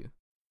project, are you?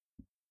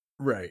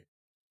 Right.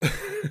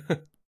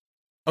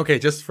 Okay,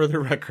 just for the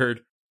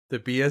record, the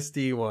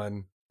BSD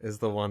one is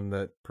the one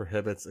that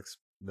prohibits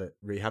that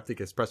you have to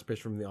get express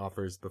permission from the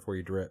authors before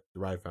you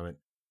derive from it.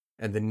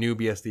 And the new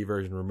BSD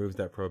version removes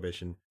that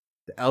prohibition.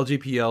 The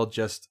LGPL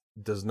just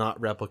does not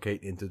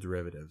replicate into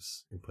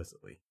derivatives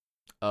implicitly.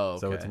 Oh, okay.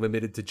 So it's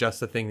limited to just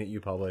the thing that you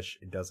publish.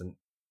 It doesn't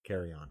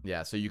carry on.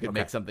 Yeah, so you could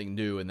make something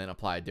new and then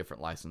apply a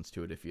different license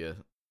to it if you...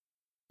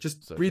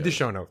 Just read the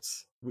show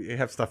notes. We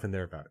have stuff in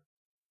there about it.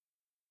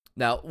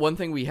 Now, one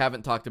thing we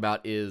haven't talked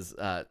about is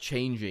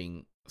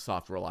changing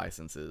software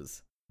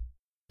licenses.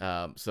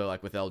 So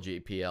like with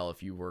LGPL,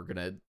 if you were going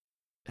to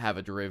have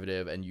a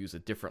derivative and use a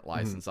different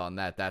license on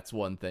that, that's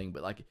one thing.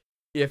 But like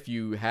if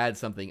you had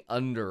something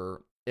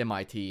under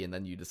MIT and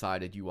then you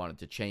decided you wanted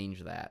to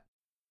change that.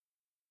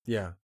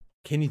 Yeah.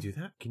 Can you do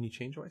that? Can you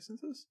change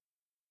licenses?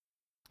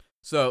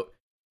 So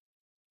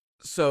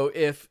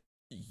if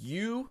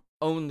you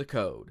own the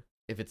code,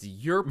 if it's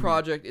your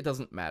project, it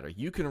doesn't matter.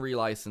 You can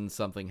relicense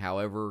something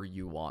however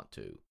you want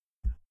to.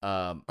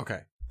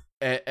 Okay.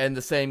 And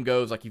the same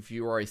goes, like, if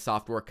you are a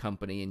software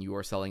company and you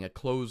are selling a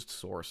closed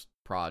source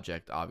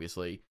project,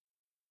 obviously,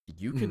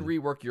 you can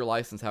rework your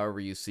license however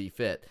you see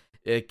fit.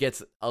 It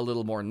gets a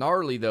little more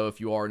gnarly, though, if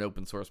you are an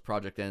open source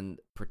project, and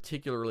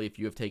particularly if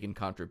you have taken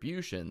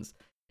contributions,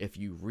 if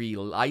you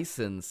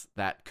relicense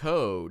that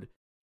code.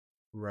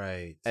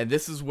 Right. And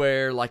this is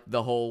where, like,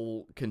 the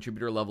whole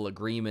contributor level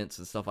agreements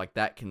and stuff like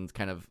that can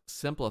kind of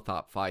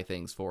simplify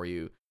things for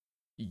you.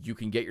 You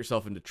can get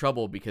yourself into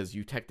trouble because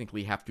you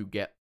technically have to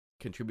get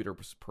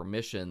contributors'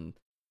 permission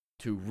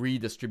to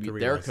redistribute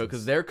their code,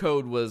 because their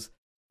code was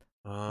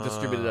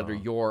distributed under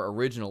your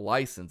original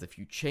license. If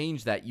you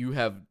change that, you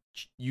have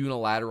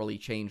unilaterally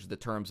changed the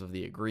terms of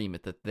the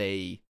agreement that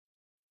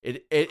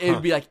it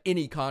would be like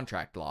any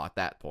contract law at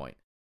that point.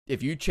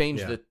 If you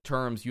change the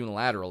terms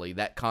unilaterally,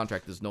 that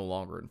contract is no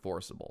longer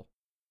enforceable.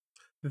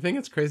 The thing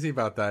that's crazy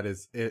about that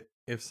is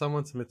if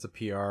someone submits a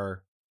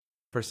PR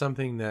for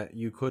something that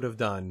you could have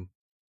done,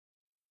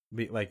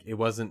 like it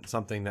wasn't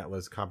something that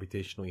was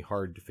computationally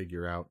hard to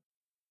figure out,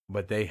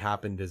 but they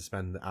happened to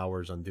spend the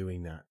hours on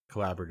doing that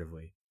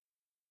collaboratively,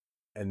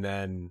 and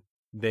then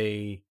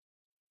they,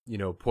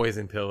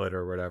 poison pill it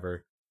or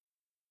whatever.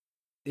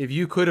 If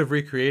you could have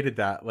recreated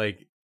that,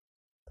 like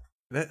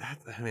that,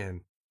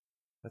 man,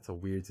 that's a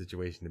weird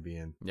situation to be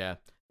in. Yeah,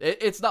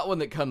 it's not one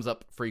that comes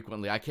up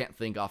frequently. I can't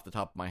think off the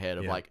top of my head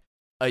of like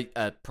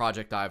a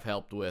project I've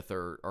helped with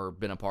or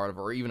been a part of,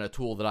 or even a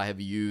tool that I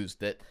have used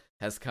that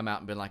has come out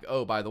and been like,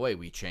 oh, by the way,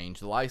 we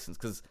changed the license.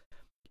 Because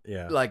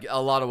like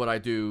a lot of what I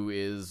do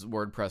is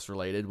WordPress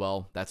related.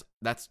 Well, that's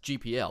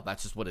GPL.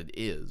 That's just what it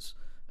is.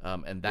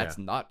 And that's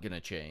not going to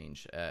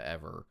change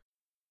ever.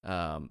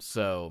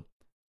 So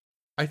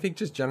I think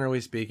just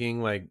generally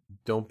speaking, like,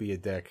 don't be a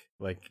dick.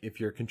 Like, if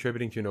you're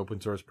contributing to an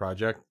open source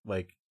project,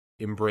 like,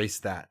 embrace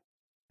that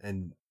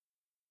and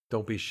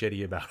don't be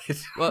shitty about it.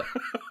 Well,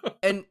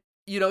 and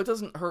it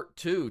doesn't hurt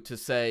too to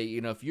say,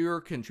 if you're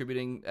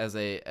contributing as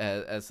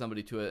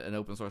somebody to an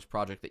open source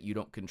project that you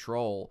don't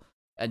control,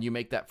 and you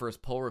make that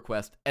first pull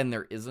request and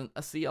there isn't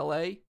a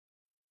CLA,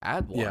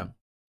 add one.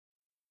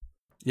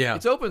 Yeah,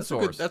 it's open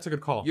source. That's a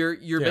good call.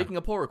 You're making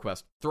a pull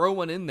request. Throw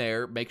one in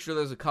there. Make sure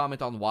there's a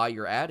comment on why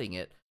you're adding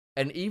it.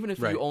 And even if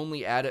you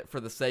only add it for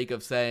the sake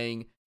of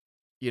saying,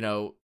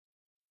 I'm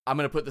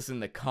going to put this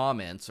in the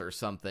comments or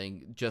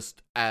something,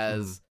 just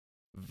as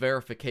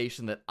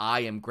verification that I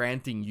am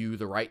granting you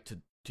the right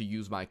to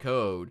use my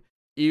code,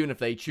 even if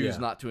they choose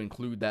not to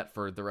include that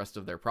for the rest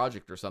of their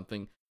project or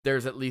something,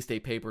 there's at least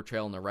a paper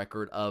trail in the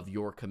record of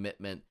your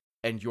commitment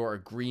and your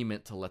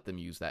agreement to let them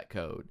use that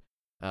code.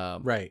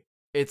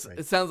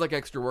 It sounds like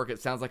extra work. It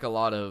sounds like a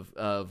lot of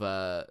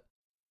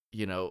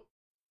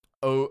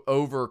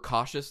over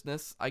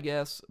cautiousness, I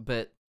guess,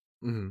 but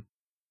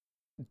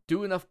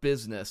do enough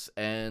business,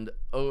 and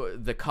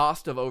the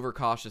cost of over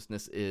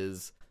cautiousness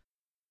is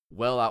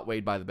well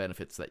outweighed by the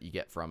benefits that you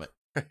get from it,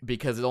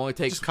 because it only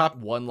takes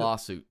one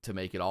lawsuit to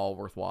make it all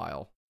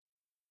worthwhile.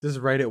 Just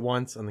write it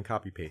once and then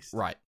copy paste.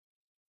 Right.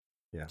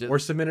 Yeah. Or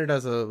submit it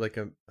as a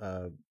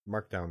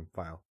markdown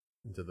file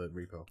into the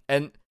repo.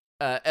 And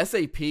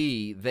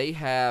SAP, they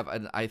have,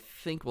 and I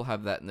think we'll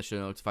have that in the show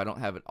notes. If I don't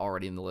have it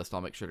already in the list,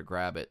 I'll make sure to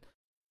grab it.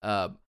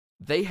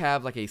 They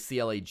have like a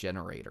CLA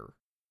generator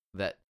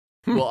that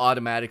will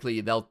automatically,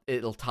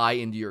 it'll tie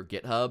into your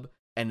GitHub,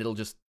 and it'll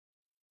just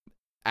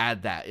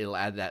add that. It'll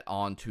add that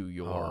onto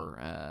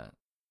your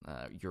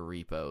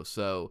repo.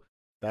 So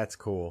that's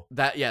cool.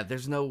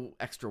 There's no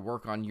extra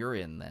work on your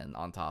end then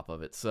on top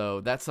of it.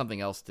 So that's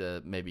something else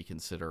to maybe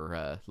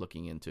consider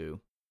looking into.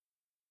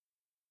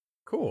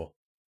 Cool.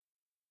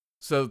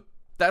 So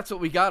that's what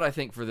we got, I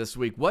think, for this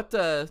week. What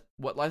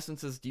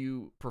licenses do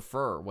you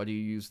prefer? What do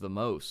you use the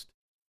most?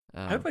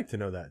 I'd like to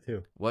know that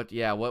too. What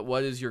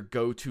is your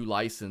go-to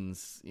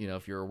license?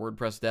 If you're a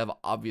WordPress dev,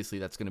 obviously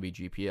that's going to be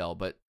GPL.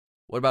 But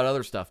what about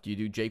other stuff? Do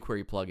you do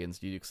jQuery plugins?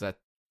 Do you do, because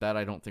that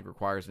I don't think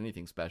requires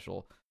anything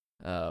special.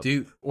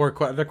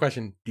 Other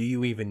question, do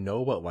you even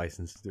know what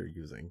license they're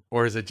using?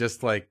 Or is it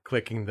just like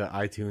clicking the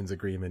iTunes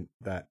agreement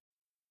that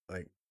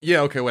like,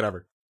 yeah, okay,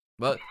 whatever.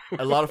 But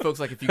a lot of folks,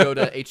 like if you go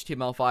to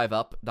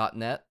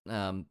html5up.net,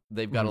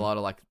 they've got a lot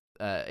of like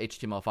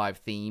HTML5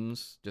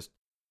 themes.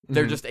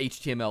 They're just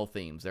HTML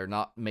themes. They're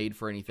not made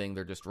for anything.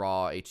 They're just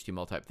raw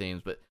HTML type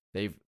themes. But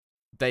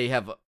they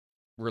have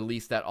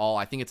released that all.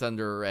 I think it's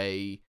under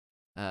a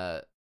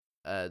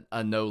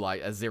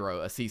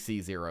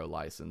CC0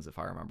 license, if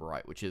I remember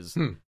right, which is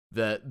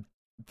the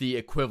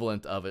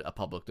equivalent of a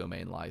public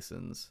domain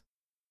license.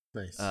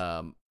 Nice.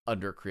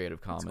 Under Creative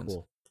Commons. That's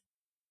cool.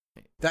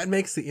 That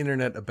makes the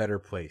internet a better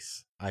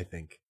place, I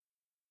think.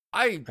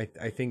 I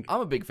think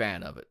I'm a big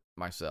fan of it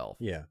myself.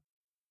 Yeah.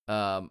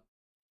 Oh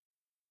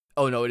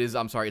no, it is.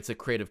 I'm sorry. It's a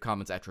Creative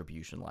Commons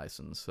attribution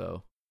license.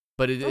 So,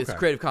 but it's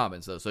Creative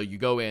Commons though. So you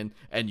go in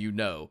and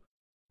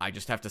I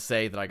just have to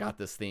say that I got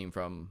this theme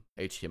from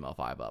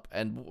HTML5up,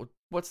 and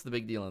what's the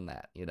big deal in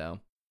that?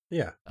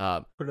 Yeah.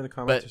 Put it in the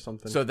comments or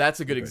something. So that's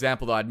a good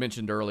example that I'd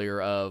mentioned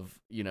earlier of,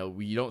 you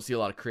don't see a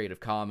lot of Creative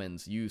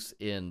Commons use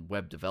in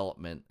web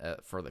development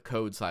for the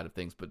code side of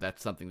things, but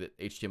that's something that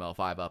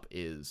HTML5up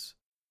is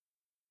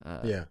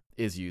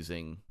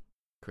using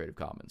Creative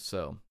Commons.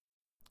 So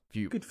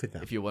good for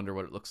them. If you wonder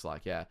what it looks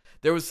like, yeah.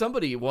 There was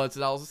somebody once,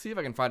 and I'll see if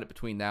I can find it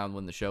between now and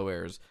when the show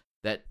airs,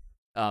 that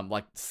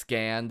like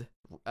scanned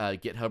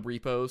GitHub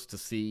repos to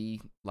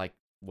see like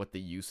what the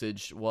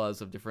usage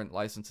was of different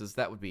licenses.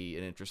 That would be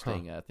an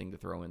interesting thing to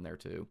throw in there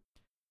too.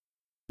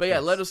 But yeah,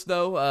 let us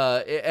know,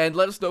 and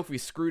let us know if we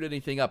screwed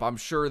anything up. I'm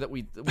sure that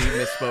we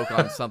misspoke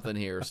on something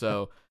here.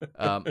 So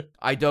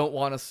I don't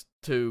want us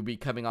to be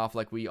coming off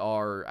like we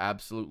are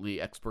absolutely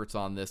experts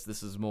on this.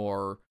 This is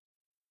more,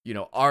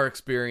 our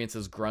experience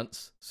as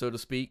grunts, so to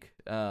speak.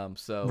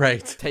 So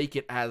take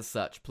it as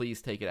such.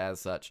 Please take it as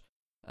such.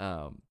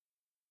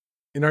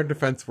 In our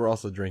defense, we're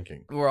also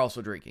drinking.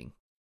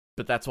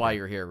 But that's why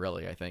you're here,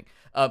 really, I think.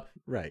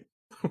 Right.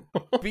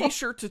 Be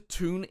sure to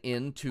tune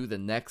in to the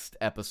next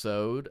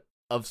episode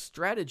of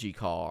Strategy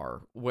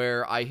Car,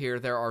 where I hear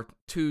there are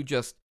two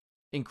just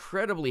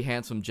incredibly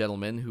handsome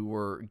gentlemen who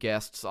were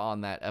guests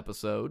on that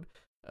episode.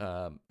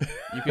 You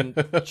can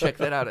check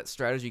that out at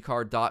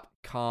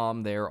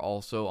strategycar.com. They're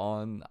also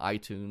on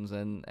iTunes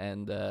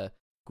and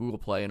Google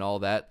Play and all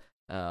that.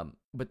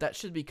 But that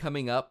should be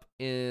coming up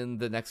in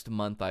the next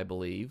month, I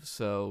believe.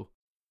 So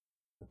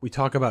we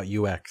talk about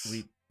UX.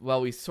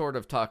 We sort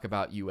of talk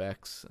about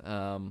UX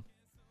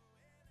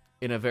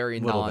in a very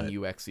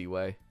non-UX-y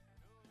way.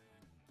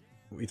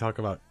 We talk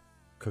about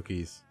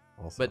cookies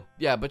also. But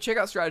check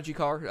out Strategy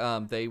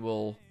Car. They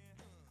will.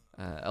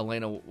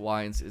 Elena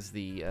Wines is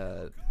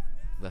the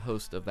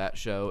host of that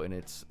show, and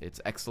it's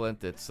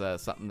excellent. It's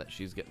something that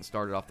she's getting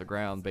started off the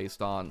ground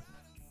based on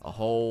a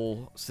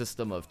whole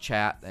system of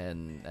chat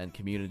and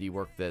community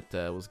work that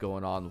was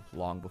going on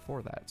long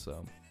before that.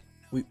 So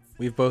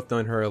we've both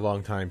known her a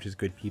long time. She's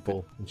good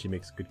people, and she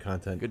makes good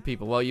content. Good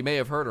people. Well, you may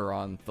have heard her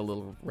on the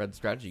Little Red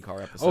Strategy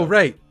Car episode. Oh,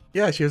 right.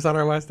 Yeah, she was on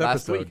our last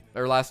episode.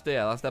 Last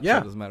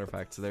episode, as a matter of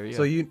fact. So there you go.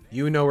 So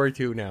you know her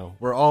too now.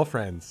 We're all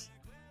friends.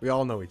 We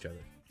all know each other.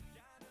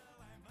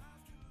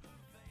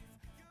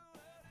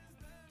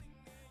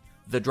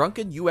 The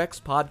Drunken UX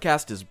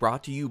podcast is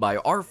brought to you by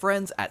our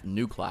friends at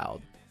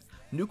NewCloud.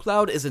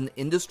 NewCloud is an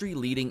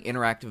industry-leading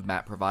interactive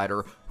map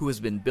provider who has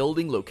been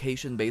building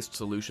location-based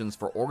solutions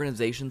for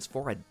organizations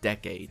for a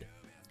decade.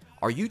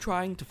 Are you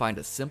trying to find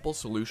a simple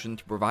solution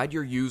to provide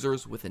your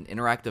users with an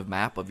interactive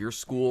map of your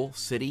school,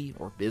 city,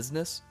 or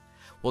business?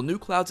 Well,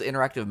 NewCloud's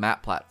interactive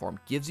map platform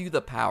gives you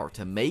the power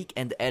to make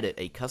and edit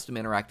a custom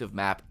interactive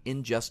map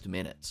in just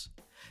minutes.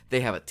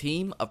 They have a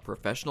team of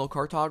professional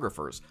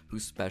cartographers who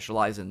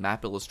specialize in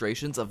map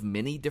illustrations of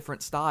many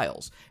different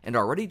styles and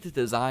are ready to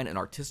design an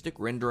artistic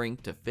rendering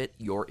to fit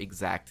your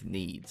exact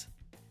needs.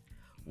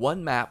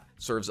 One map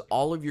serves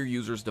all of your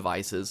users'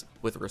 devices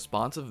with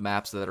responsive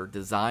maps that are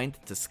designed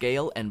to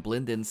scale and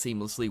blend in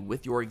seamlessly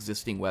with your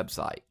existing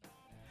website.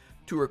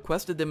 To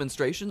request a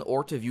demonstration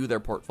or to view their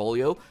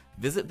portfolio,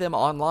 visit them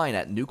online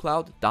at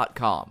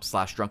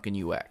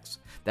nucloud.com/drunkenux.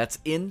 That's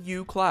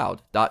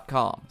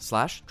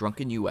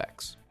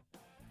nucloud.com/drunkenux.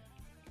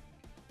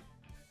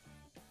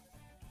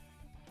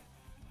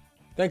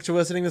 Thanks for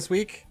listening this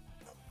week.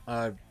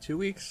 2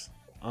 weeks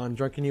on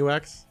Drunken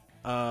UX.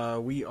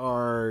 We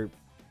are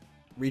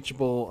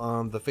reachable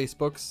on the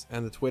Facebooks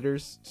and the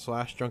Twitters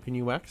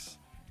 /DrunkenUX.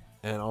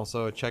 And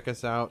also check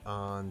us out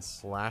on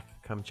Slack.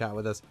 Come chat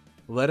with us.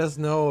 Let us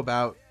know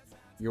about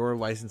your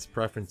license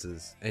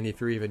preferences and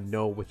if you even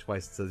know which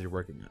licenses you're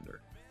working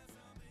under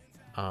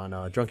on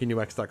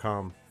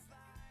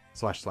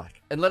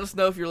drunkenux.com/Slack. And let us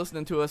know if you're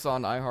listening to us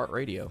on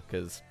iHeartRadio,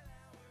 because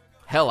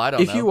hell, I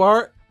don't know. If you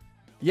are...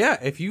 Yeah,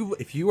 if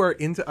you are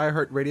into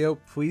iHeartRadio,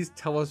 please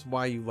tell us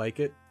why you like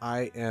it.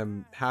 I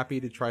am happy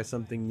to try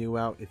something new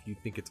out. If you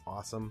think it's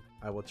awesome,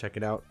 I will check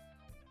it out.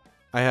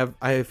 I have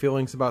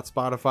feelings about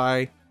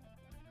Spotify.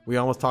 We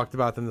almost talked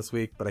about them this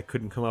week, but I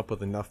couldn't come up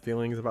with enough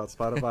feelings about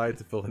Spotify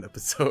to fill an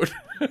episode.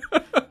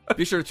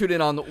 Be sure to tune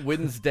in on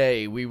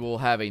Wednesday. We will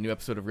have a new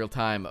episode of Real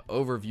Time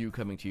Overview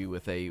coming to you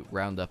with a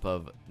roundup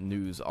of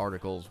news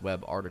articles,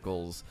 web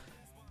articles,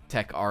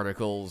 tech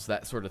articles,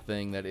 that sort of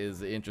thing that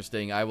is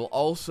interesting. I will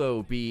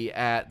also be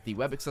at the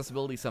Web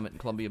Accessibility Summit in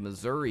Columbia,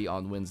 Missouri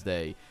on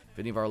Wednesday. If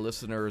any of our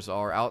listeners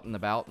are out and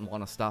about and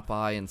want to stop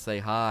by and say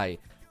hi,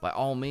 by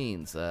all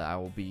means, I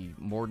will be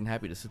more than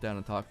happy to sit down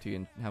and talk to you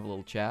and have a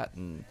little chat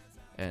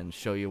and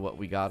show you what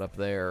we got up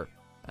there.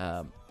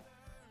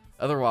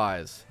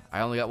 Otherwise,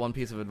 I only got one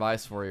piece of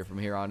advice for you from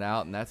here on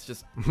out, and that's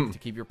just to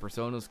keep your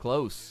personas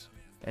close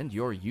and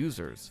your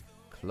users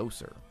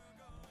closer.